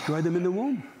can destroy them in the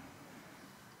womb.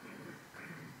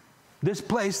 This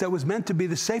place that was meant to be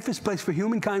the safest place for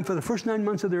humankind for the first 9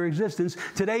 months of their existence,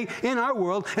 today in our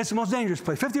world, it's the most dangerous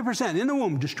place. 50% in the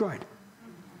womb destroyed.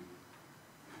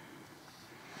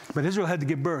 But Israel had to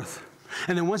give birth.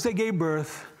 And then once they gave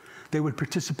birth, they would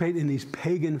participate in these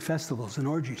pagan festivals and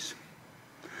orgies.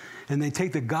 And they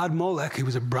take the god Molech, he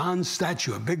was a bronze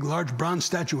statue, a big, large bronze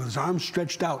statue with his arms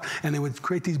stretched out, and they would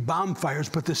create these bonfires,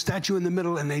 put the statue in the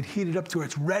middle, and they'd heat it up to where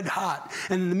it's red hot.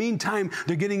 And in the meantime,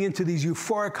 they're getting into these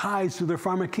euphoric highs through their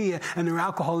pharmakia and their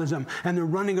alcoholism, and they're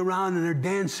running around and they're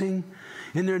dancing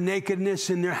in their nakedness,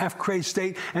 in their half-crazed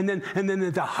state. And then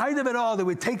at the height of it all, they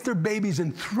would take their babies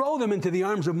and throw them into the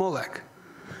arms of Molech,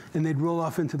 and they'd roll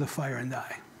off into the fire and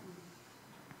die.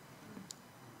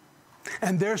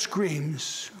 And their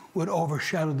screams would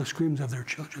overshadow the screams of their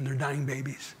children, their dying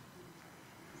babies.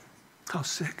 How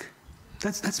sick.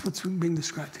 That's what's being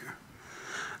described here.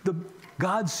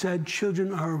 God said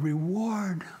children are a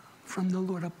reward from the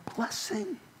Lord, a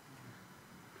blessing.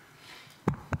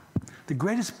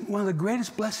 One of the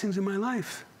greatest blessings in my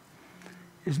life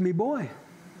is me boy.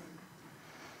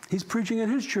 He's preaching at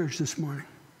his church this morning.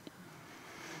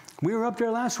 We were up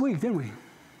there last week, didn't we?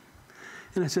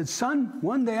 And I said, son,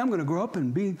 one day I'm going to grow up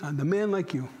and be the man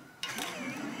like you.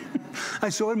 I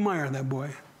so admire that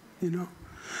boy, you know.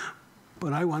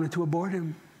 But I wanted to abort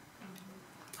him.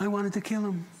 I wanted to kill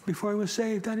him before I was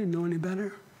saved. I didn't know any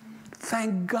better.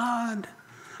 Thank God.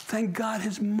 Thank God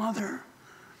his mother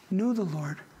knew the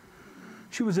Lord.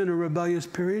 She was in a rebellious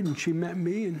period, and she met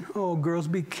me, and, oh, girls,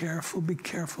 be careful, be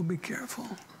careful, be careful.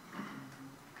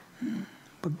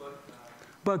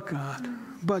 But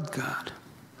God.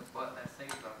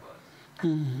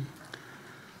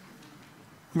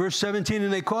 Verse 17,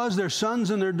 and they caused their sons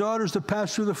and their daughters to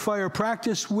pass through the fire,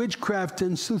 practiced witchcraft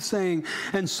and soothsaying,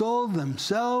 and sold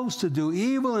themselves to do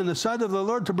evil in the sight of the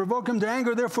Lord to provoke him to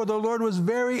anger. Therefore the Lord was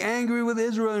very angry with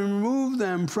Israel and removed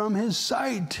them from his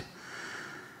sight.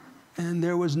 And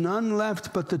there was none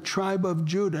left but the tribe of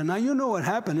Judah. Now you know what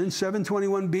happened. In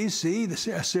 721 BC,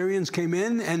 the Assyrians came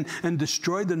in and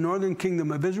destroyed the northern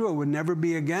kingdom of Israel. It would never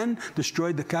be again.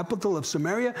 Destroyed the capital of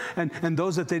Samaria. And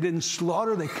those that they didn't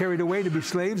slaughter, they carried away to be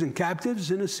slaves and captives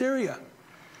in Assyria.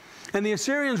 And the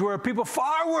Assyrians were a people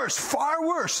far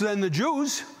worse than the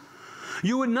Jews.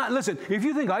 You would not, listen, if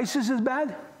you think ISIS is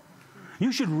bad,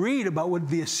 you should read about what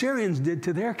the Assyrians did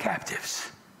to their captives.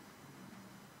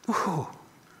 Ooh.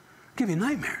 Give you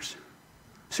nightmares.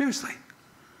 Seriously.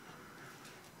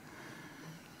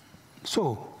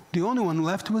 So, the only one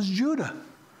left was Judah.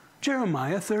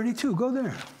 Jeremiah 32. Go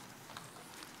there.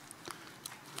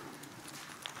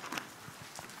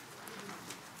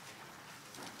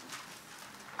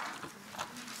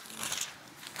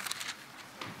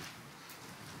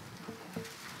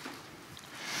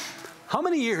 How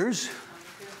many years?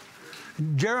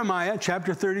 Jeremiah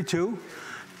chapter 32,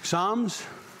 Psalms,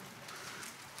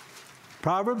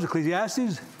 Proverbs,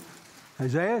 Ecclesiastes,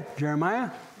 Isaiah,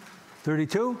 Jeremiah,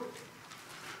 32.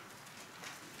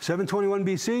 721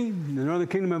 BC, the northern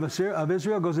kingdom of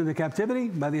Israel goes into captivity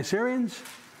by the Assyrians.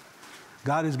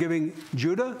 God is giving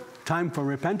Judah time for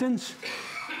repentance.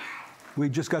 We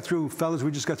just got through, fellas,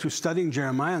 studying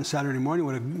Jeremiah on Saturday morning.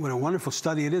 What a wonderful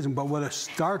study it is, but what a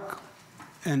stark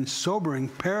and sobering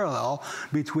parallel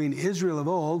between Israel of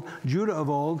old, Judah of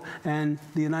old, and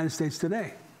the United States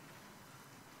today.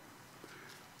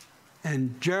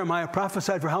 And Jeremiah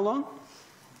prophesied for how long?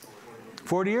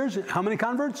 40 years. How many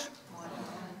converts?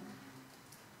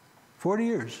 40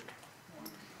 years.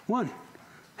 One.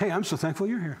 Hey, I'm so thankful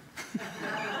you're here.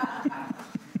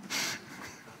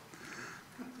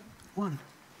 One.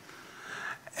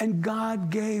 And God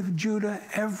gave Judah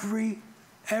every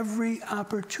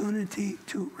opportunity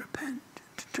to repent,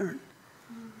 to turn.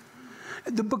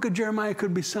 The book of Jeremiah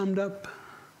could be summed up,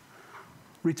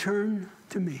 return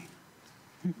to me.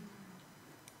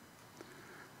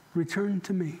 Return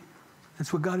to me.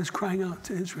 That's what God is crying out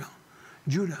to Israel.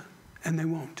 Judah, and they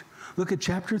won't. Look at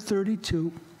chapter 32.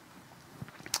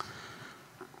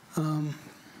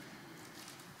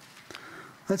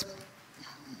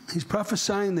 He's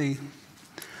prophesying the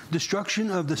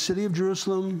destruction of the city of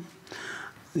Jerusalem.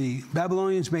 The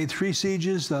Babylonians made 3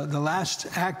 sieges. The last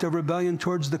act of rebellion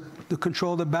towards the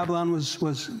control that Babylon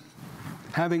was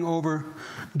having over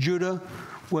Judah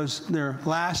was their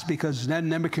last, because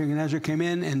Nebuchadnezzar came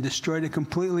in and destroyed it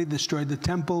completely, destroyed the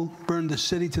temple, burned the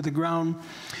city to the ground.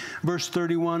 Verse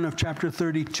 31 of chapter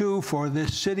 32, for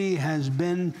this city has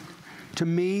been to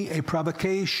me a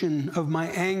provocation of my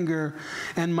anger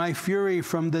and my fury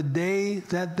from the day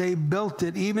that they built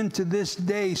it, even to this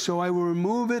day, so I will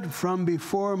remove it from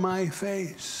before my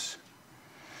face.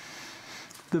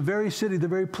 The very city, the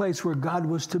very place where God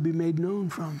was to be made known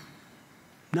from.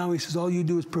 Now he says, all you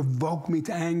do is provoke me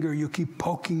to anger. You keep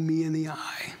poking me in the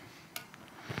eye.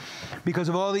 Because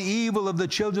of all the evil of the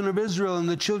children of Israel and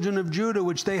the children of Judah,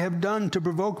 which they have done to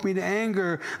provoke me to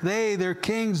anger, they, their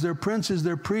kings, their princes,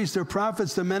 their priests, their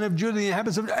prophets, the men of Judah, the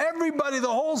inhabitants of everybody, the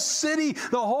whole city,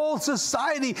 the whole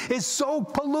society is so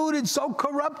polluted, so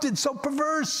corrupted, so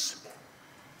perverse.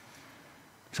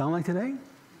 Sound like today?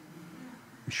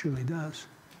 It surely does.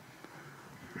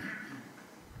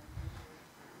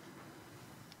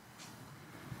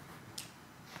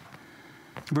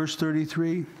 Verse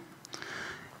 33,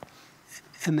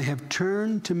 and they have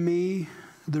turned to me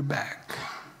their back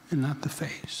and not the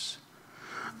face.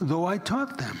 Though I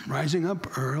taught them, rising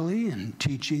up early and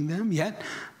teaching them, yet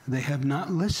they have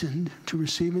not listened to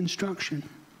receive instruction.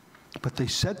 But they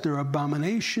set their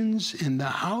abominations in the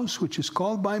house which is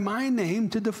called by my name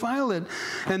to defile it.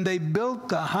 And they built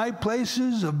the high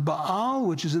places of Baal,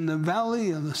 which is in the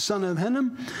valley of the son of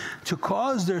Hinnom, to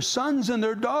cause their sons and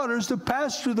their daughters to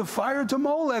pass through the fire to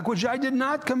Molech, which I did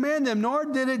not command them, nor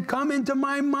did it come into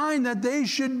my mind that they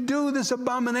should do this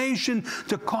abomination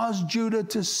to cause Judah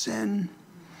to sin.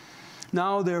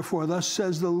 Now, therefore, thus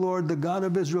says the Lord, the God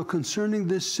of Israel, concerning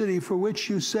this city for which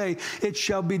you say, it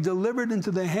shall be delivered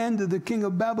into the hand of the king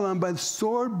of Babylon by the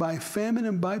sword, by famine,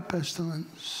 and by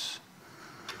pestilence.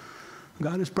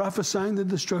 God is prophesying the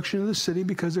destruction of the city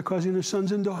because they're causing their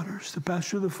sons and daughters to pass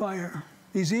through the fire.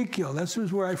 Ezekiel, that's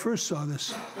where I first saw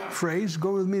this phrase.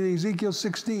 Go with me to Ezekiel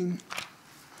 16.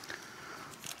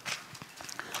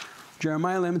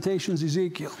 Jeremiah, Lamentations,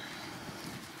 Ezekiel.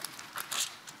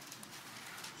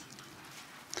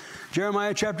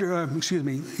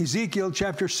 Ezekiel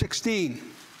chapter 16.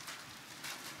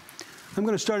 I'm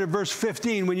going to start at verse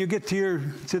 15. When you get to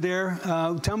there,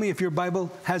 tell me if your Bible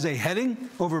has a heading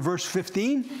over verse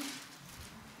 15.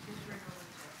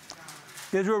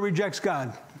 Israel rejects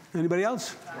God. Anybody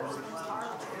else?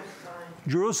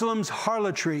 Jerusalem's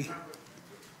harlotry.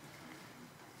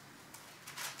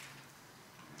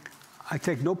 I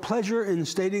take no pleasure in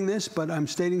stating this, but I'm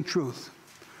stating truth.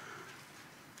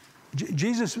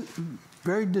 Jesus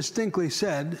very distinctly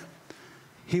said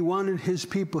he wanted his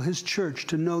people, his church,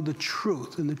 to know the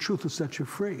truth, and the truth will set you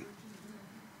free.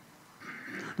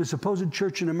 The supposed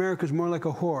church in America is more like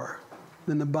a whore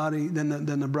than the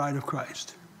bride of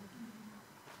Christ.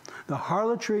 The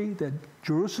harlotry that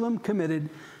Jerusalem committed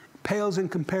pales in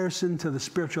comparison to the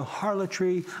spiritual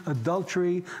harlotry,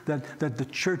 adultery that the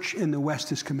church in the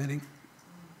West is committing.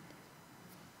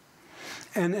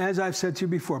 And as I've said to you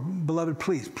before, beloved,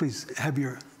 please have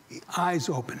your eyes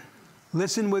open.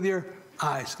 Listen with your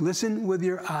eyes. Listen with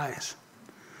your eyes.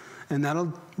 And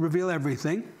that'll reveal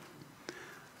everything.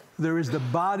 There is the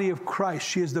body of Christ.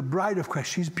 She is the bride of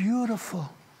Christ. She's beautiful.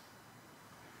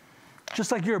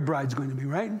 Just like your bride's going to be,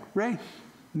 right? Ray?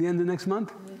 The end of next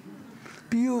month?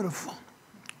 Beautiful.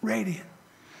 Radiant.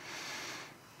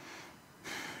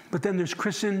 But then there's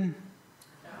Christendom,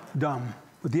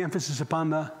 with the emphasis upon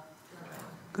the,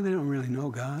 because they don't really know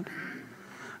God.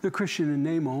 They're Christian in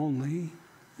name only.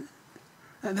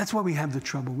 And that's why we have the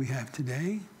trouble we have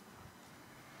today.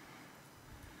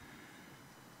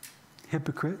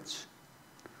 Hypocrites.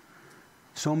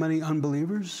 So many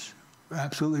unbelievers are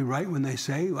absolutely right when they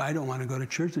say, well, I don't want to go to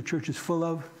church. The church is full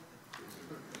of.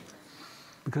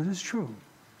 Because it's true.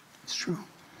 It's true.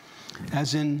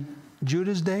 As in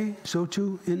Judah's day, so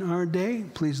too in our day.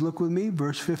 Please look with me,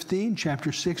 verse 15,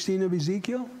 chapter 16 of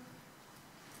Ezekiel.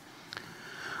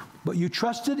 But you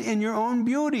trusted in your own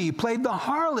beauty, played the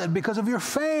harlot because of your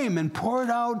fame, and poured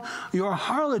out your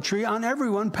harlotry on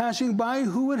everyone passing by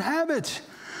who would have it.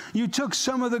 You took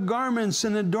some of the garments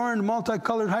and adorned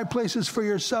multicolored high places for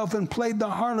yourself and played the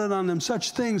harlot on them.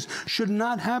 Such things should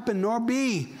not happen nor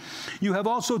be. You have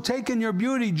also taken your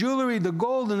beauty, jewelry, the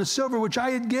gold and the silver, which I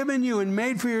had given you, and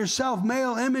made for yourself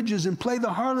male images and played the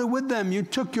harlot with them. You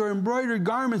took your embroidered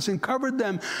garments and covered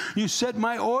them. You set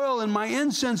my oil and my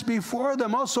incense before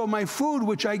them, also my food,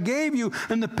 which I gave you,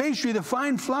 and the pastry, the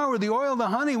fine flour, the oil, the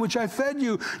honey, which I fed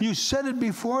you. You set it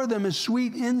before them as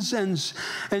sweet incense.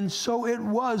 And so it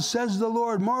was, says the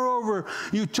Lord. Moreover,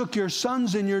 you took your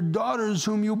sons and your daughters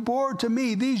whom you bore to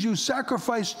me. These you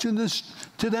sacrificed to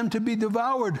them to be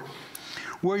devoured.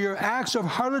 Were your acts of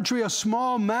harlotry a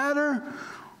small matter?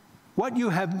 That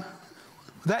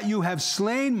you have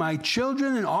slain my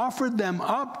children and offered them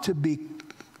up to be,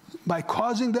 by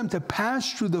causing them to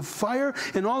pass through the fire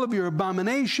in all of your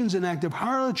abominations and act of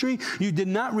harlotry. You did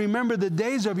not remember the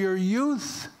days of your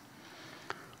youth.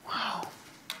 Wow.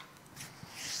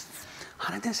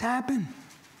 How did this happen?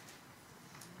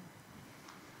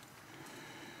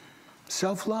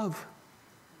 Self-love.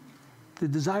 The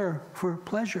desire for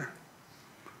pleasure.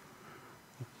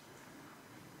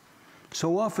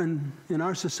 So often in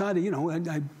our society,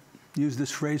 I used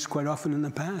this phrase quite often in the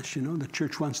past, the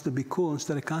church wants to be cool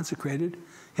instead of consecrated,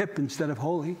 hip instead of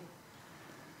holy.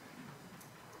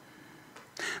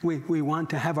 We want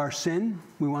to have our sin.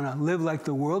 We want to live like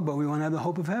the world, but we want to have the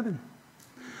hope of heaven.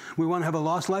 We want to have a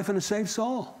lost life and a saved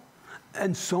soul.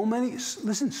 And so many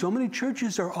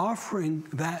churches are offering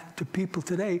that to people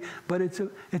today, but it's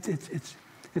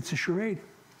a charade.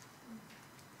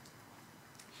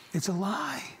 It's a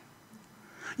lie.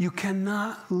 You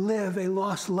cannot live a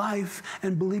lost life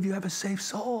and believe you have a saved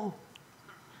soul.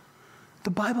 The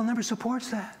Bible never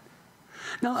supports that.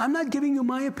 Now, I'm not giving you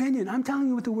my opinion. I'm telling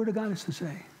you what the Word of God has to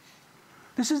say.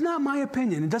 This is not my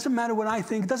opinion. It doesn't matter what I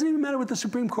think. It doesn't even matter what the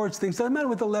Supreme Court thinks. It doesn't matter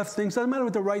what the left thinks. It doesn't matter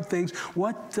what the right thinks.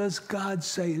 What does God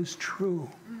say is true?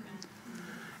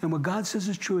 And what God says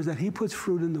is true is that He puts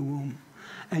fruit in the womb.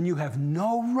 And you have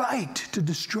no right to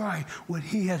destroy what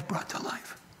He has brought to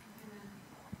life.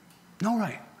 No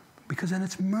right. Because then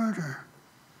it's murder.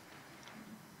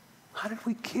 How did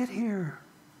we get here?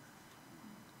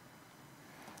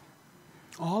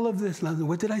 All of this,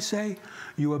 what did I say?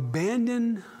 You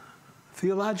abandon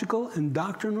theological and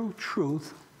doctrinal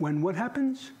truth when what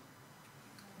happens?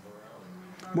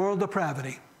 Moral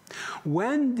depravity.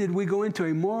 When did we go into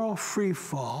a moral free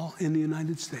fall in the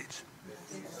United States?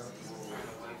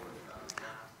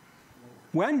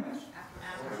 When?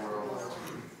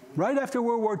 Right after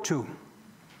World War II.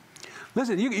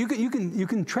 Listen, you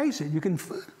can trace it. You can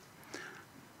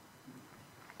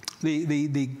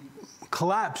the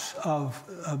collapse of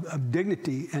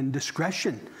dignity and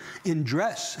discretion in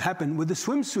dress happened with the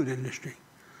swimsuit industry,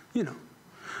 you know.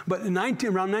 But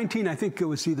around 19, I think it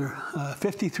was either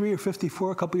 53 or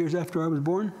 54, a couple years after I was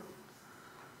born,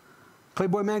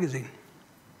 Playboy magazine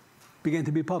began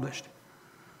to be published.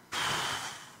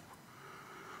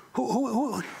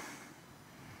 How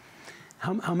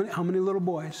many little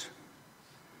boys?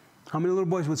 How many little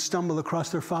boys would stumble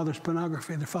across their father's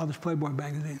pornography, their father's Playboy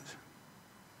magazines,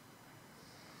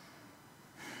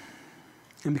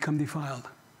 and become defiled?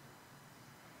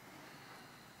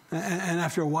 And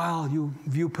after a while, you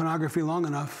view pornography long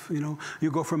enough, you know,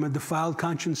 you go from a defiled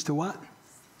conscience to what?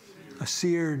 A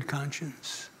seared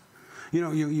conscience. You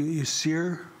know, you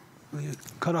sear, you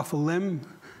cut off a limb. In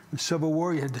the Civil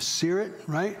War, you had to sear it,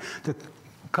 right? To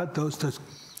cut those, to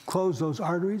close those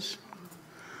arteries.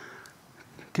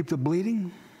 Keep the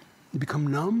bleeding. You become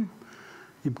numb.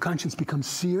 Your conscience becomes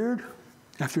seared.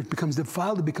 After it becomes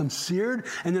defiled, it becomes seared.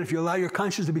 And then if you allow your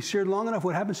conscience to be seared long enough,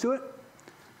 what happens to it?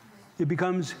 It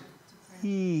becomes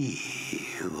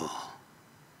evil.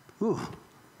 Ooh,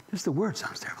 just the word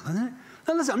sounds terrible, doesn't it?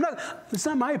 Now listen, it's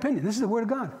not my opinion. This is the Word of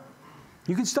God.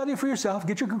 You can study it for yourself.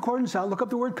 Get your concordance out. Look up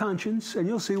the word conscience, and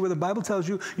you'll see where the Bible tells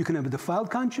you you can have a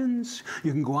defiled conscience.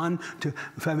 You can go on to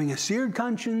having a seared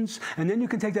conscience, and then you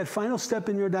can take that final step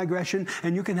in your digression,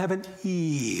 and you can have an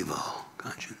evil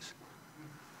conscience.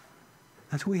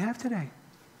 That's what we have today.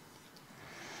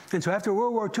 And so after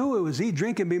World War II, it was eat,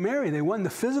 drink, and be merry. They won the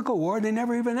physical war. They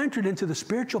never even entered into the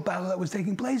spiritual battle that was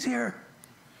taking place here.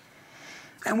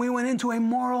 And we went into a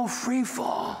moral free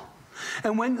fall.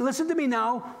 And listen to me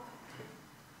now,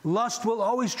 lust will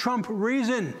always trump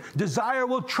reason. Desire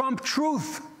will trump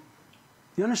truth.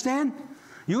 You understand?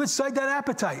 You incite that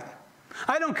appetite.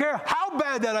 I don't care how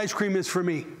bad that ice cream is for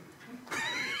me.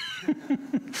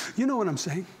 You know what I'm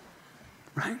saying,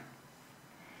 right?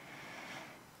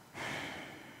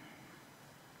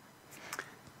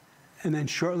 And then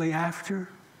shortly after,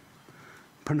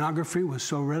 pornography was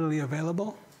so readily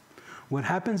available. What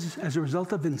happens as a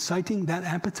result of inciting that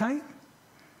appetite?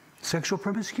 Sexual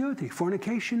promiscuity,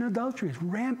 fornication, adultery is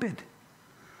rampant.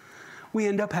 We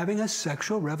end up having a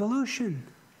sexual revolution.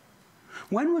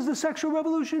 When was the sexual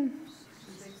revolution?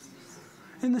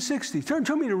 In the 60s. Turn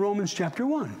to me to Romans chapter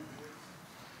 1.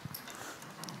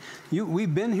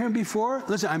 We've been here before.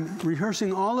 Listen, I'm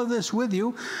rehearsing all of this with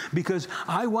you because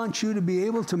I want you to be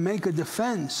able to make a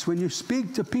defense when you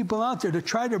speak to people out there, to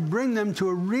try to bring them to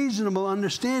a reasonable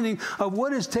understanding of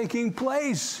what is taking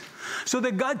place so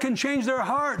that God can change their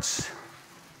hearts.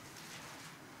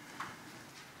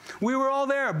 We were all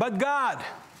there, but God,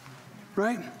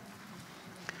 right?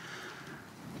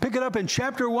 Pick it up in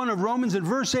chapter 1 of Romans at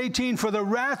verse 18. For the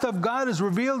wrath of God is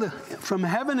revealed from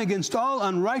heaven against all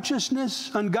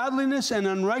unrighteousness, ungodliness, and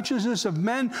unrighteousness of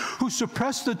men who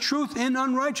suppress the truth in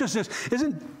unrighteousness.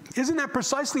 Isn't that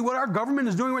precisely what our government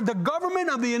is doing? The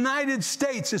government of the United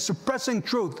States is suppressing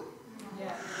truth.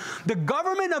 Yes. The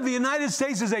government of the United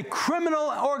States is a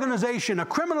criminal organization, a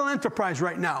criminal enterprise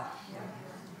right now.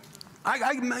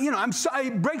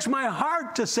 It breaks my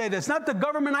heart to say this. Not the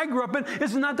government I grew up in.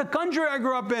 This is not the country I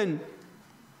grew up in.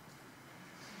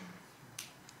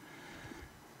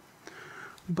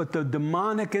 But the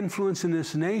demonic influence in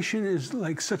this nation is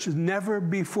like such as never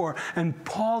before. And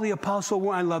Paul the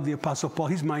Apostle, I love the Apostle Paul.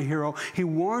 He's my hero. He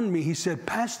warned me. He said,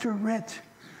 Pastor Rit,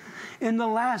 in the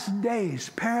last days,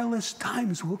 perilous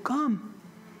times will come.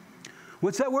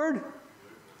 What's that word?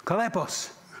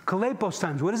 Kalepos. Kalepos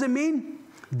times. What does it mean?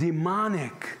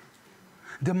 Demonic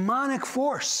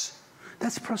force.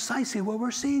 That's precisely what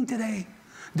we're seeing today.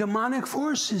 Demonic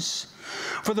forces.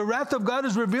 For the wrath of God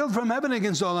is revealed from heaven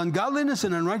against all ungodliness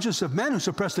and unrighteousness of men who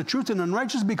suppress the truth in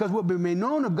unrighteousness, because what may be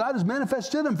known of God is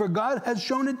manifest to them, for God has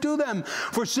shown it to them.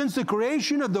 For since the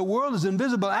creation of the world, his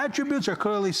invisible attributes are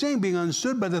clearly seen, being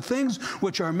understood by the things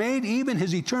which are made, even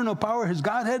his eternal power, his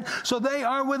Godhead, so they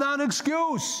are without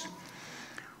excuse.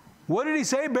 What did he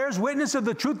say? Bears witness of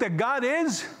the truth that God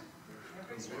is?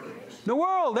 The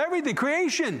world, everything,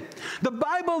 creation. The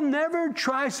Bible never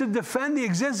tries to defend the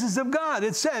existence of God.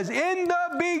 It says, in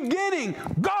the beginning,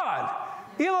 God,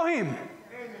 Elohim.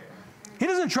 He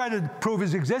doesn't try to prove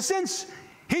his existence.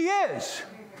 He is.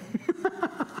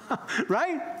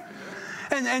 Right?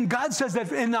 And God says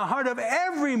that in the heart of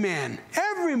every man,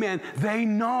 they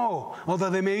know, although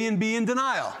they may be in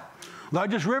denial.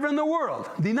 Largest river in the world,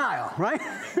 denial, right?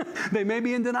 They may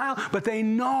be in denial, but they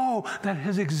know that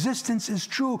his existence is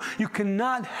true. You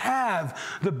cannot have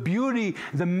the beauty,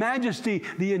 the majesty,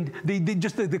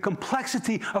 the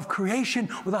complexity of creation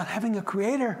without having a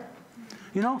creator.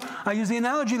 You know, I use the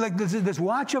analogy like this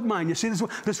watch of mine. You see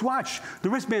this watch, the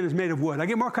wristband is made of wood. I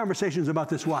get more conversations about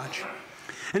this watch.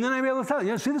 And then I'm able to tell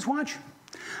you, see this watch?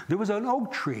 There was an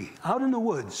oak tree out in the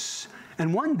woods.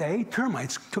 And one day,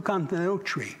 termites took on the oak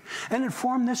tree. And it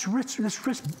formed this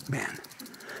wristband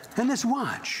and this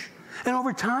watch. And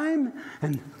over time,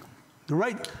 and the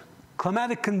right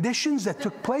climatic conditions that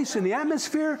took place in the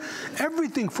atmosphere,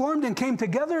 everything formed and came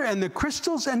together, and the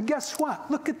crystals, and guess what?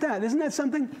 Look at that. Isn't that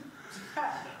something?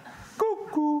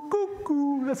 Cuckoo,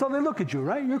 cuckoo. That's how they look at you,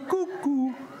 right? You're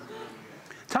cuckoo.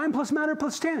 Time plus matter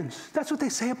plus stands. That's what they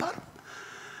say about them.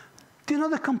 Do you know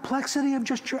the complexity of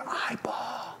just your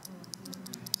eyeball?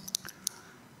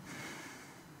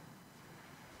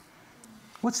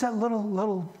 What's that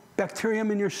little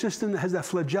bacterium in your system that has that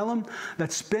flagellum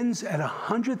that spins at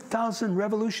 100,000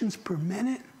 revolutions per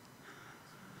minute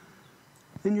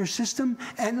in your system?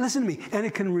 And listen to me, and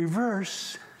it can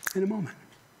reverse in a moment.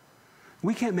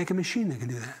 We can't make a machine that can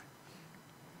do that.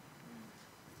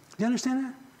 Do you understand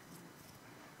that?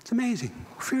 It's amazing,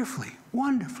 fearfully,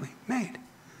 wonderfully made.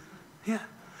 Yeah.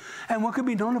 And what could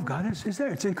be known of God is there.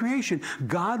 It's in creation.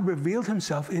 God revealed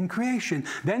himself in creation.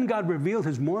 Then God revealed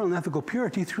his moral and ethical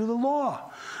purity through the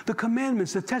law. The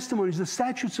commandments, the testimonies, the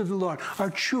statutes of the Lord are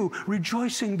true,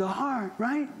 rejoicing the heart,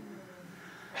 right?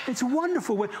 It's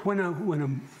wonderful when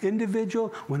an individual,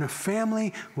 when a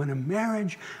family, when a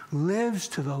marriage lives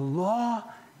to the law.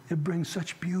 It brings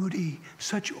such beauty,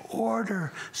 such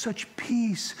order, such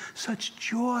peace, such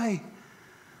joy.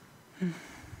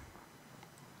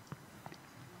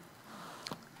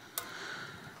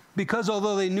 Because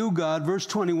although they knew God, verse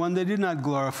 21, they did not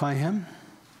glorify him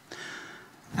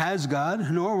as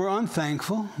God, nor were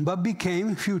unthankful, but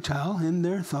became futile in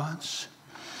their thoughts.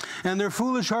 And their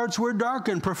foolish hearts were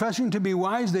darkened. Professing to be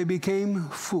wise, they became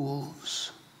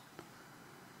fools,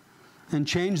 and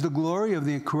changed the glory of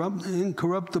the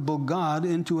incorruptible God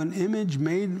into an image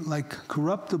made like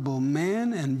corruptible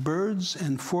man and birds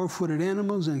and four-footed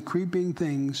animals and creeping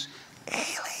things,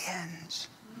 aliens.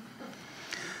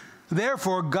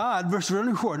 Therefore, God, verse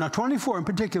 24, now 24 in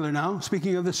particular now,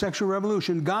 speaking of the sexual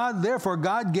revolution, therefore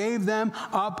God gave them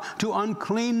up to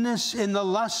uncleanness in the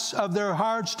lusts of their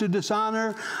hearts to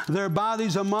dishonor their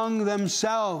bodies among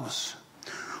themselves,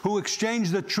 who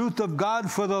exchanged the truth of God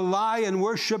for the lie and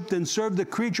worshipped and served the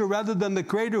creature rather than the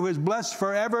Creator who is blessed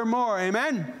forevermore.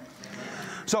 Amen?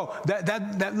 So,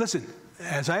 listen,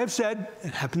 as I have said,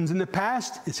 it happens in the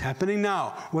past, it's happening now.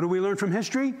 What do we learn from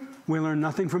history? We learn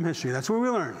nothing from history. That's what we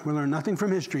learn. We learn nothing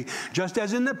from history. Just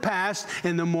as in the past,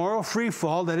 in the moral free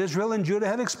fall that Israel and Judah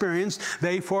had experienced,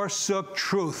 they forsook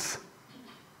truth.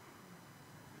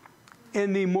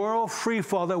 In the moral free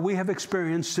fall that we have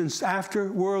experienced since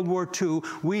after World War II,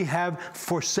 we have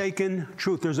forsaken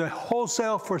truth. There's a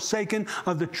wholesale forsaken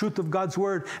of the truth of God's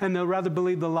word, and they'll rather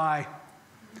believe the lie.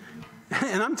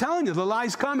 And I'm telling you, the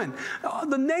lie's coming.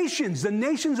 The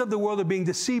nations of the world are being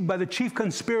deceived by the chief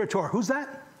conspirator. Who's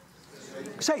that?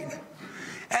 Satan.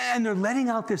 And they're letting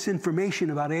out this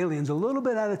information about aliens a little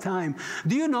bit at a time.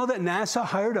 Do you know that NASA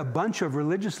hired a bunch of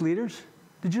religious leaders?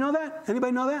 Did you know that?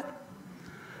 Anybody know that?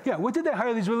 Yeah, what did they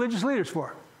hire these religious leaders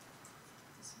for?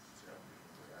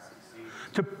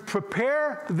 To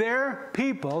prepare their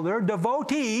people, their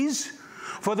devotees,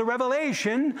 for the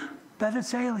revelation that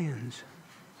it's aliens.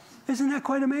 Isn't that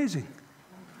quite amazing?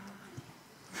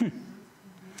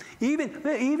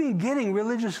 Even getting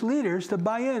religious leaders to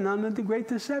buy in on the Great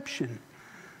Deception,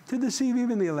 to deceive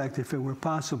even the elect if it were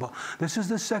possible. This is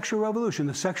the sexual revolution.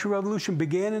 The sexual revolution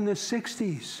began in the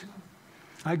 60s.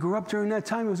 I grew up during that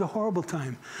time. It was a horrible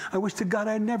time. I wish to God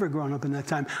I had never grown up in that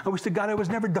time. I wish to God I was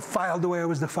never defiled the way I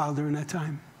was defiled during that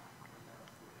time.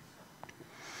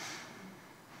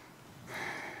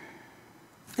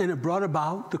 And it brought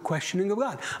about the questioning of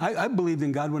God. I believed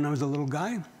in God when I was a little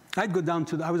guy. I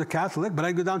was a Catholic, but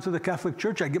I'd go down to the Catholic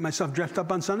church. I'd get myself dressed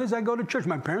up on Sundays. I'd go to church.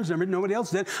 My parents never, nobody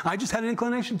else did. I just had an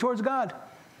inclination towards God.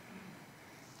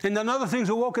 And then other things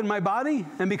awoke in my body,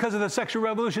 and because of the sexual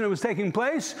revolution that was taking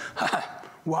place,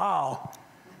 wow.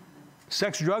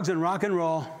 Sex, drugs, and rock and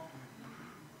roll.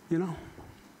 You know.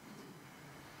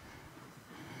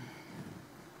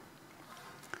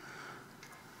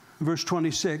 Verse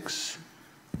 26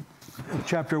 of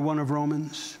chapter 1 of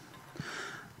Romans.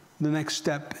 The next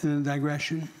step in the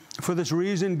digression. For this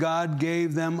reason, God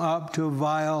gave them up to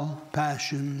vile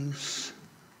passions,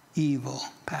 evil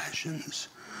passions.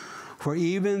 For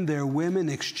even their women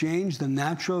exchanged the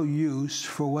natural use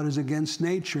for what is against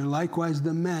nature. Likewise,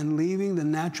 the men, leaving the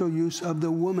natural use of the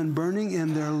woman, burning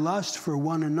in their lust for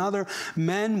one another,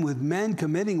 men with men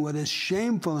committing what is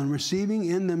shameful and receiving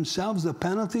in themselves the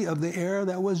penalty of the error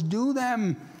that was due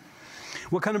them.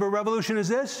 What kind of a revolution is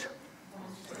this?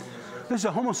 This is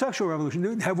a homosexual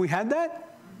revolution. Have we had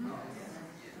that?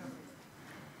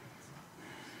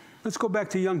 Let's go back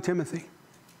to young Timothy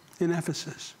in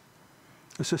Ephesus.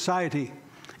 A society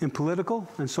in political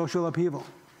and social upheaval.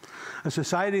 A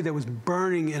society that was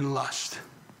burning in lust.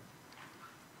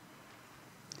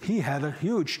 He had a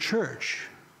huge church.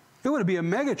 It would be a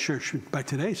mega church by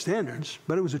today's standards,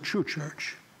 but it was a true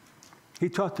church. He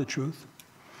taught the truth.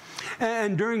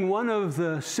 And during one of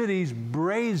the city's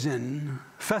brazen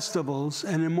festivals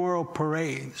and immoral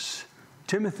parades,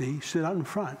 Timothy stood out in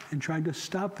front and tried to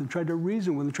stop them, tried to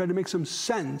reason with them, tried to make some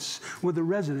sense with the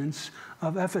residents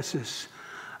of Ephesus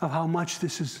of how much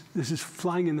this is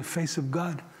flying in the face of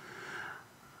God.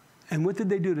 And what did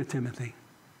they do to Timothy?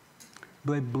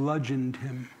 They bludgeoned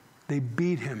him. They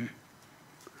beat him.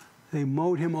 They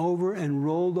mowed him over and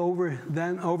rolled over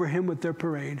him with their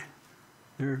parade,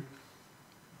 their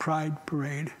pride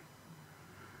parade.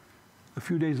 A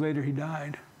few days later, he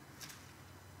died.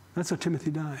 That's how Timothy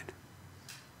died.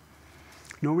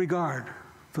 No regard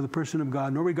for the person of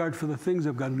God, no regard for the things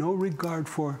of God, no regard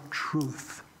for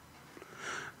truth.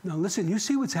 Now listen, you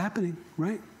see what's happening,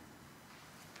 right?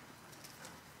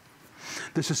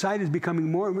 The society is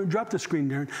becoming more, drop the screen,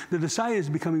 Darren. The society is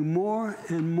becoming more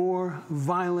and more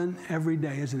violent every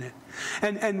day, isn't it?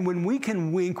 And when we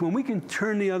can wink, when we can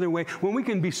turn the other way, when we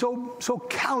can be so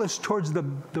callous towards the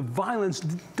violence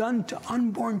done to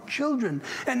unborn children,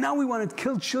 and now we want to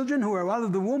kill children who are out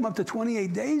of the womb up to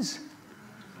 28 days?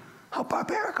 How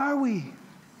barbaric are we?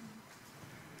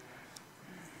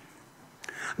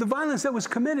 The violence that was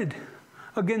committed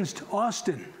against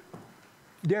Austin,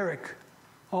 Derek,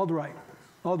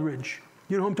 Aldridge.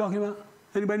 You know who I'm talking about?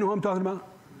 Anybody know who I'm talking about?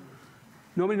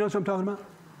 Nobody knows who I'm talking about?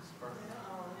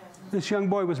 This young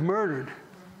boy was murdered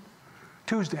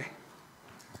Tuesday.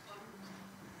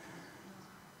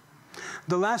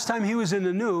 The last time he was in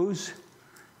the news,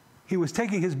 he was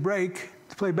taking his break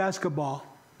to play basketball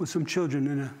with some children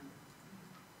in a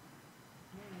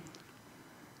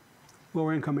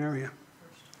lower income area.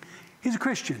 He's a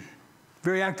Christian,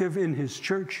 very active in his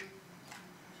church.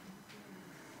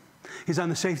 He's on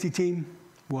the safety team,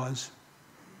 was.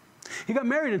 He got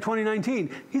married in 2019.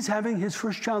 He's having his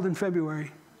first child in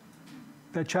February.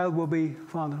 That child will be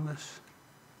fatherless.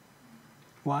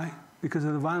 Why? Because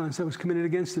of the violence that was committed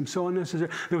against him, so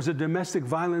unnecessary. There was a domestic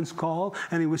violence call,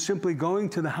 and he was simply going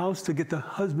to the house to get the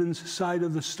husband's side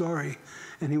of the story,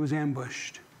 and he was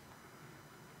ambushed.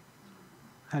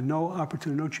 Had no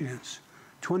opportunity, no chance.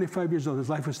 25 years old, his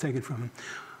life was taken from him.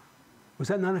 Was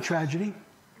that not a tragedy?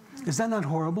 Is that not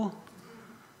horrible?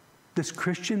 This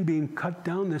Christian being cut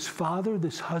down, this father,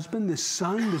 this husband, this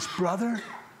son, this brother,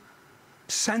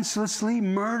 senselessly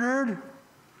murdered.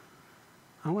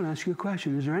 I want to ask you a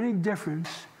question. Is there any difference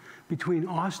between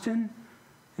Austin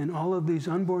and all of these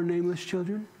unborn nameless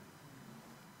children?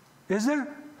 Is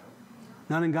there?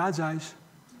 Not in God's eyes.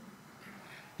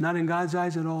 Not in God's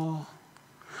eyes at all.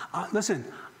 Listen,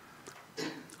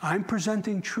 I'm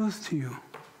presenting truth to you.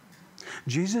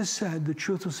 Jesus said the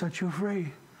truth will set you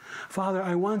free. Father,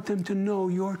 I want them to know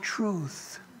your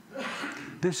truth.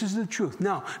 This is the truth.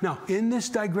 Now, in this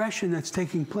digression that's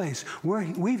taking place,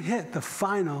 we've hit the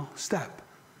final step.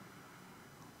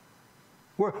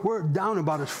 We're down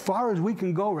about as far as we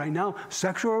can go right now.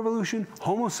 Sexual revolution,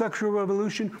 homosexual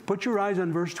revolution. Put your eyes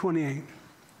on verse 28.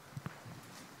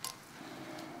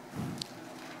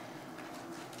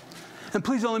 And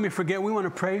please don't let me forget, we want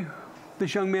to pray.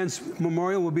 This young man's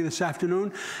memorial will be this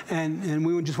afternoon, and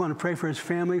we just want to pray for his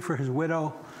family, for his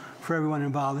widow, for everyone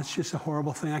involved. It's just a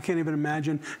horrible thing. I can't even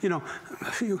imagine. You know,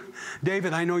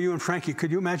 David, I know you and Frankie.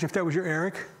 Could you imagine if that was your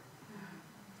Eric?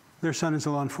 Their son is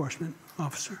a law enforcement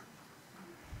officer.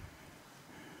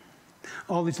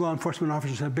 All these law enforcement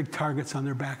officers have big targets on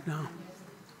their back now.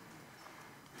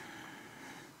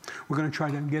 We're going to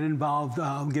try to get involved.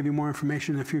 I'll give you more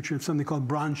information in the future. It's something called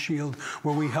Bronze Shield,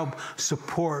 where we help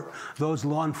support those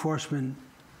law enforcement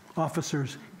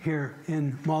officers here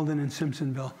in Malden and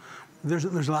Simpsonville.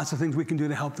 There's lots of things we can do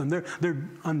to help them. They're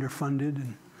underfunded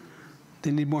and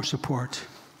they need more support.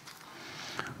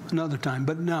 Another time.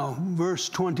 But now, verse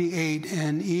 28,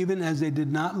 and even as they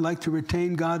did not like to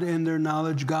retain God in their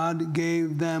knowledge, God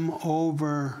gave them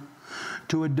over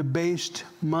to a debased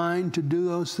mind to do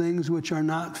those things which are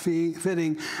not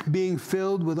fitting, being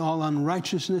filled with all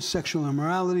unrighteousness, sexual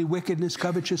immorality, wickedness,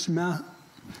 covetousness,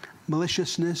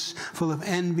 maliciousness, full of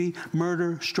envy,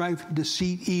 murder, strife,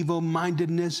 deceit,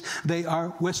 evil-mindedness. They are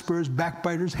whisperers,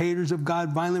 backbiters, haters of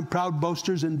God, violent, proud,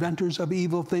 boasters, inventors of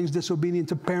evil things, disobedient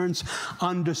to parents,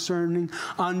 undiscerning,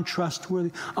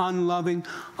 untrustworthy, unloving,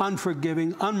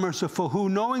 unforgiving, unmerciful, who,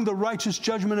 knowing the righteous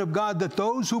judgment of God, that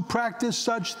those who practice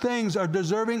such things are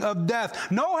deserving of death.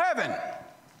 No heaven.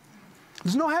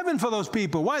 There's no heaven for those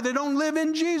people. Why? They don't live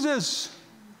in Jesus.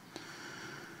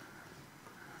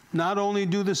 Not only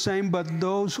do the same, but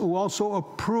those who also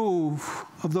approve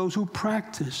of those who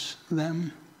practice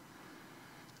them.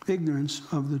 Ignorance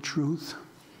of the truth.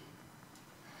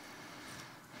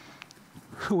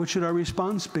 So what should our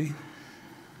response be?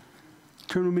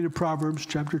 Turn with me to Proverbs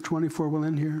chapter 24. We'll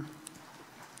end here.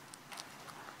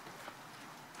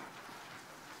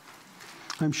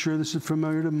 I'm sure this is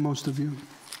familiar to most of you.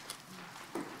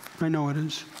 I know it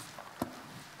is.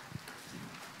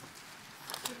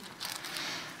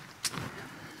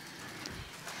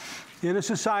 In a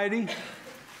society,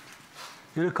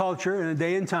 in a culture, in a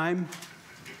day and time,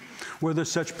 where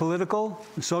there's such political,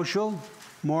 social,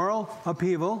 moral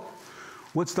upheaval,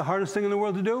 what's the hardest thing in the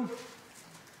world to do?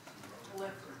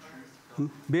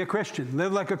 Be a Christian.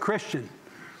 Live like a Christian.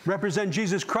 Represent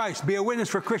Jesus Christ. Be a witness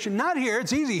for Christian. Not here.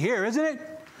 It's easy here, isn't it?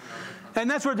 And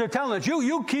that's what they're telling us.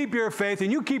 You keep your faith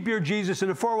and you keep your Jesus in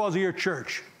the four walls of your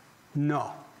church.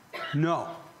 No. No.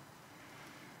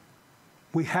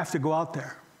 We have to go out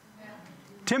there.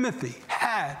 Timothy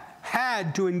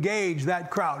had to engage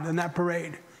that crowd in that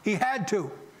parade. He had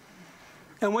to.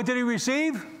 And what did he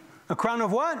receive? A crown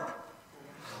of what?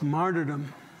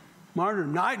 Martyrdom.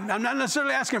 Martyrdom. Now, I'm not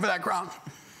necessarily asking for that crown.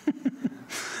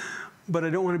 But I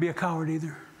don't want to be a coward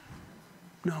either.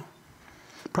 No.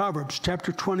 Proverbs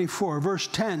chapter 24, verse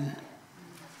 10.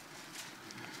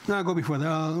 No, I'll go before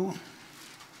that.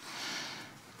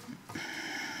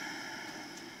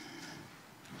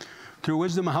 Through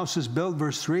wisdom a house is built,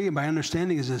 verse 3, and by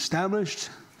understanding is established.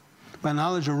 By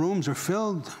knowledge the rooms are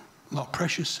filled. All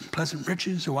precious and pleasant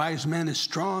riches. A wise man is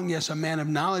strong. Yes, a man of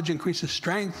knowledge increases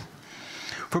strength.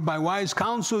 For by wise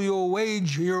counsel you will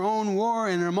wage your own war,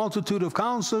 and in a multitude of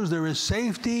counselors there is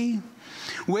safety.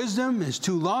 Wisdom is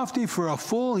too lofty for a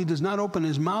fool. He does not open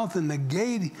his mouth in the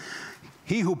gate.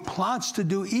 He who plots to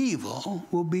do evil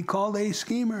will be called a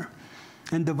schemer.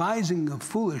 And devising of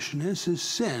foolishness is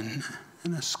sin.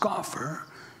 And a scoffer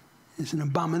is an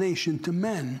abomination to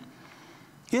men.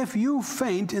 If you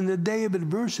faint in the day of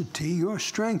adversity, your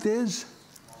strength is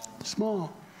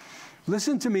small.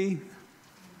 Listen to me.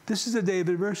 This is a day of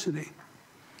adversity.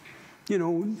 You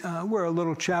know, we're a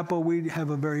little chapel. We have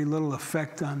a very little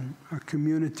effect on our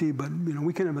community, but, you know,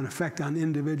 we can have an effect on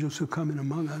individuals who come in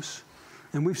among us.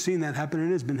 And we've seen that happen.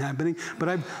 It has been happening. But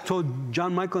I've told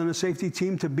John Michael and the safety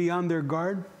team to be on their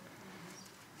guard.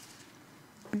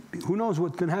 Who knows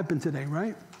what can happen today,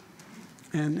 right?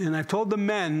 And I've told the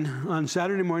men on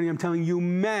Saturday morning, I'm telling you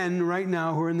men right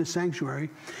now who are in the sanctuary,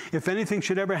 if anything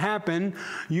should ever happen,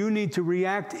 you need to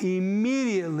react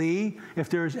immediately. If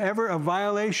there's ever a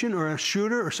violation or a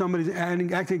shooter or somebody's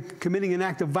committing an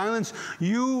act of violence,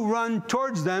 you run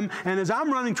towards them. And as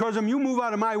I'm running towards them, you move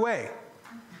out of my way.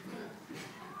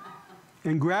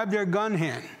 And grab their gun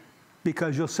hand,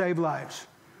 because you'll save lives.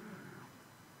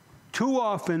 Too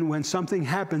often when something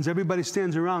happens, everybody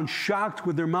stands around shocked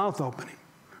with their mouth opening,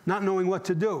 not knowing what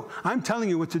to do. I'm telling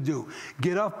you what to do.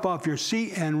 Get up off your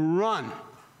seat and run.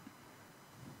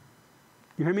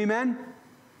 You hear me, men?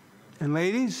 And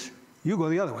ladies, you go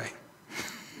the other way.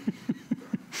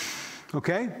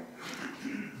 Okay?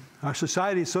 Our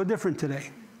society is so different today.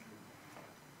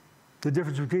 The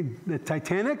difference between the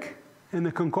Titanic and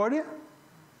the Concordia,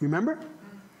 you remember?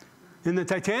 In the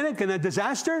Titanic and the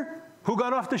disaster, who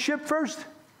got off the ship first?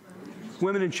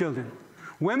 Women and children.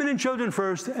 Women and children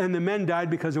first, and the men died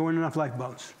because there weren't enough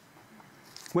lifeboats.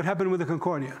 What happened with the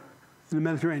Concordia in the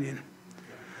Mediterranean?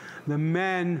 The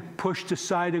men pushed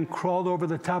aside and crawled over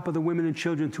the top of the women and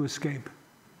children to escape.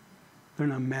 They're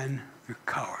not men, they're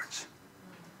cowards.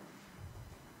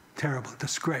 Terrible,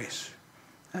 disgrace.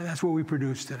 That's what we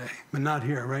produce today, but not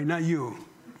here, right? Not you.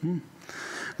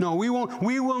 No, we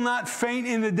will not faint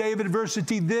in the day of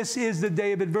adversity. This is the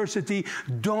day of adversity.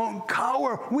 Don't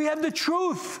cower. We have the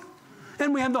truth,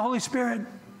 and we have the Holy Spirit.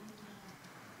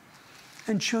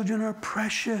 And children are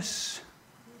precious,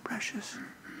 precious.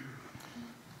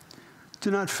 Do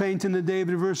not faint in the day of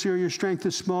adversity, or your strength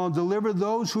is small. Deliver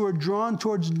those who are drawn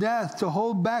towards death, to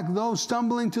hold back those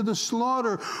stumbling to the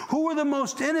slaughter. Who are the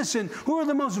most innocent? Who are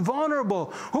the most vulnerable?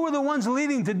 Who are the ones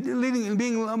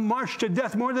being marched to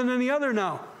death more than any other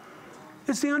now?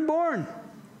 It's the unborn.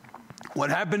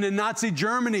 What happened in Nazi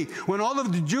Germany when all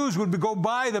of the Jews would go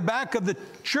by the back of the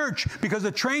church because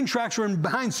the train tracks were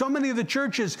behind so many of the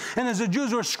churches, and as the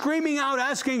Jews were screaming out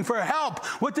asking for help,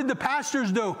 what did the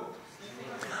pastors do?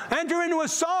 Enter into a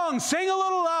song, sing a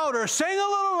little louder,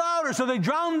 so they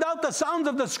drowned out the sounds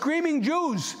of the screaming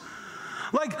Jews.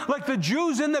 Like the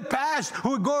Jews in the past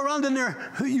who would go around in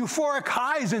their euphoric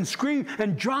highs and scream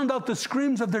and drowned out the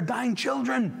screams of their dying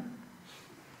children.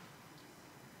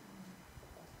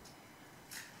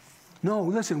 No,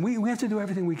 listen, we have to do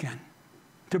everything we can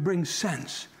to bring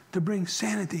sense, to bring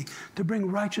sanity, to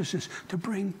bring righteousness, to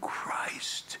bring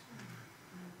Christ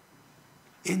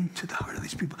into the heart of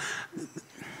these people.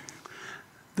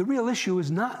 The real issue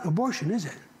is not abortion, is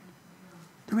it?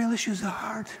 The real issue is the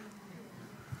heart.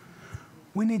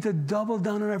 We need to double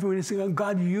down on everything. We need to say,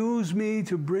 God, use me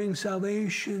to bring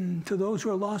salvation to those who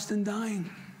are lost and dying.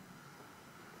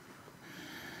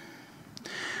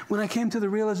 When I came to the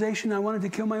realization I wanted to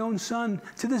kill my own son,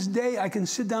 to this day I can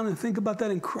sit down and think about that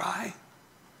and cry.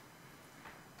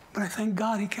 But I thank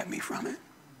God he kept me from it.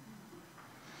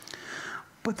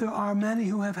 But there are many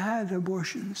who have had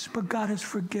abortions, but God has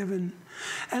forgiven.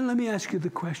 And let me ask you the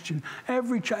question.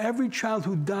 Every child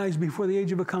who dies before the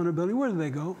age of accountability, where do they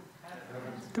go?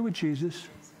 They're with Jesus.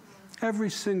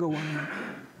 Every single one of them.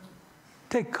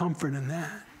 Take comfort in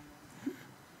that.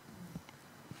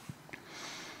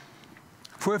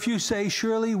 For if you say,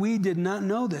 surely we did not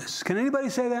know this. Can anybody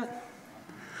say that?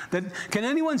 Can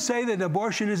anyone say that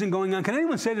abortion isn't going on? Can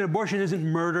anyone say that abortion isn't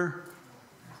murder?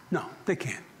 No, they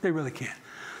can't. They really can't.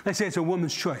 They say it's a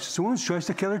woman's choice. It's a woman's choice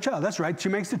to kill her child. That's right. She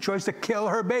makes the choice to kill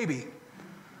her baby.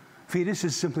 Fetus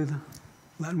is simply the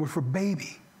Latin word for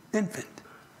baby, infant.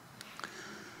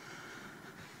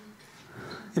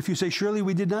 If you say, surely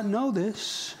we did not know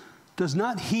this, does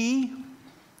not he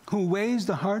who weighs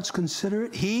the hearts consider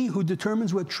it? He who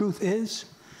determines what truth is?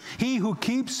 He who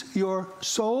keeps your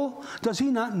soul? Does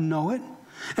he not know it?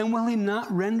 And will he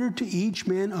not render to each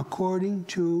man according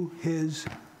to his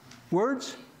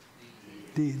words?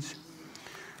 Deeds.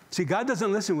 See, God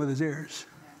doesn't listen with his ears.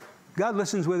 God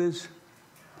listens with his,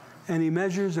 and he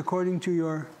measures according to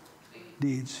your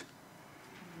deeds.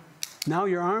 Now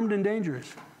you're armed and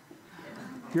dangerous.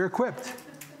 You're equipped.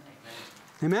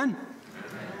 Amen?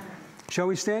 Shall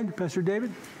we stand, Pastor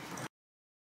David?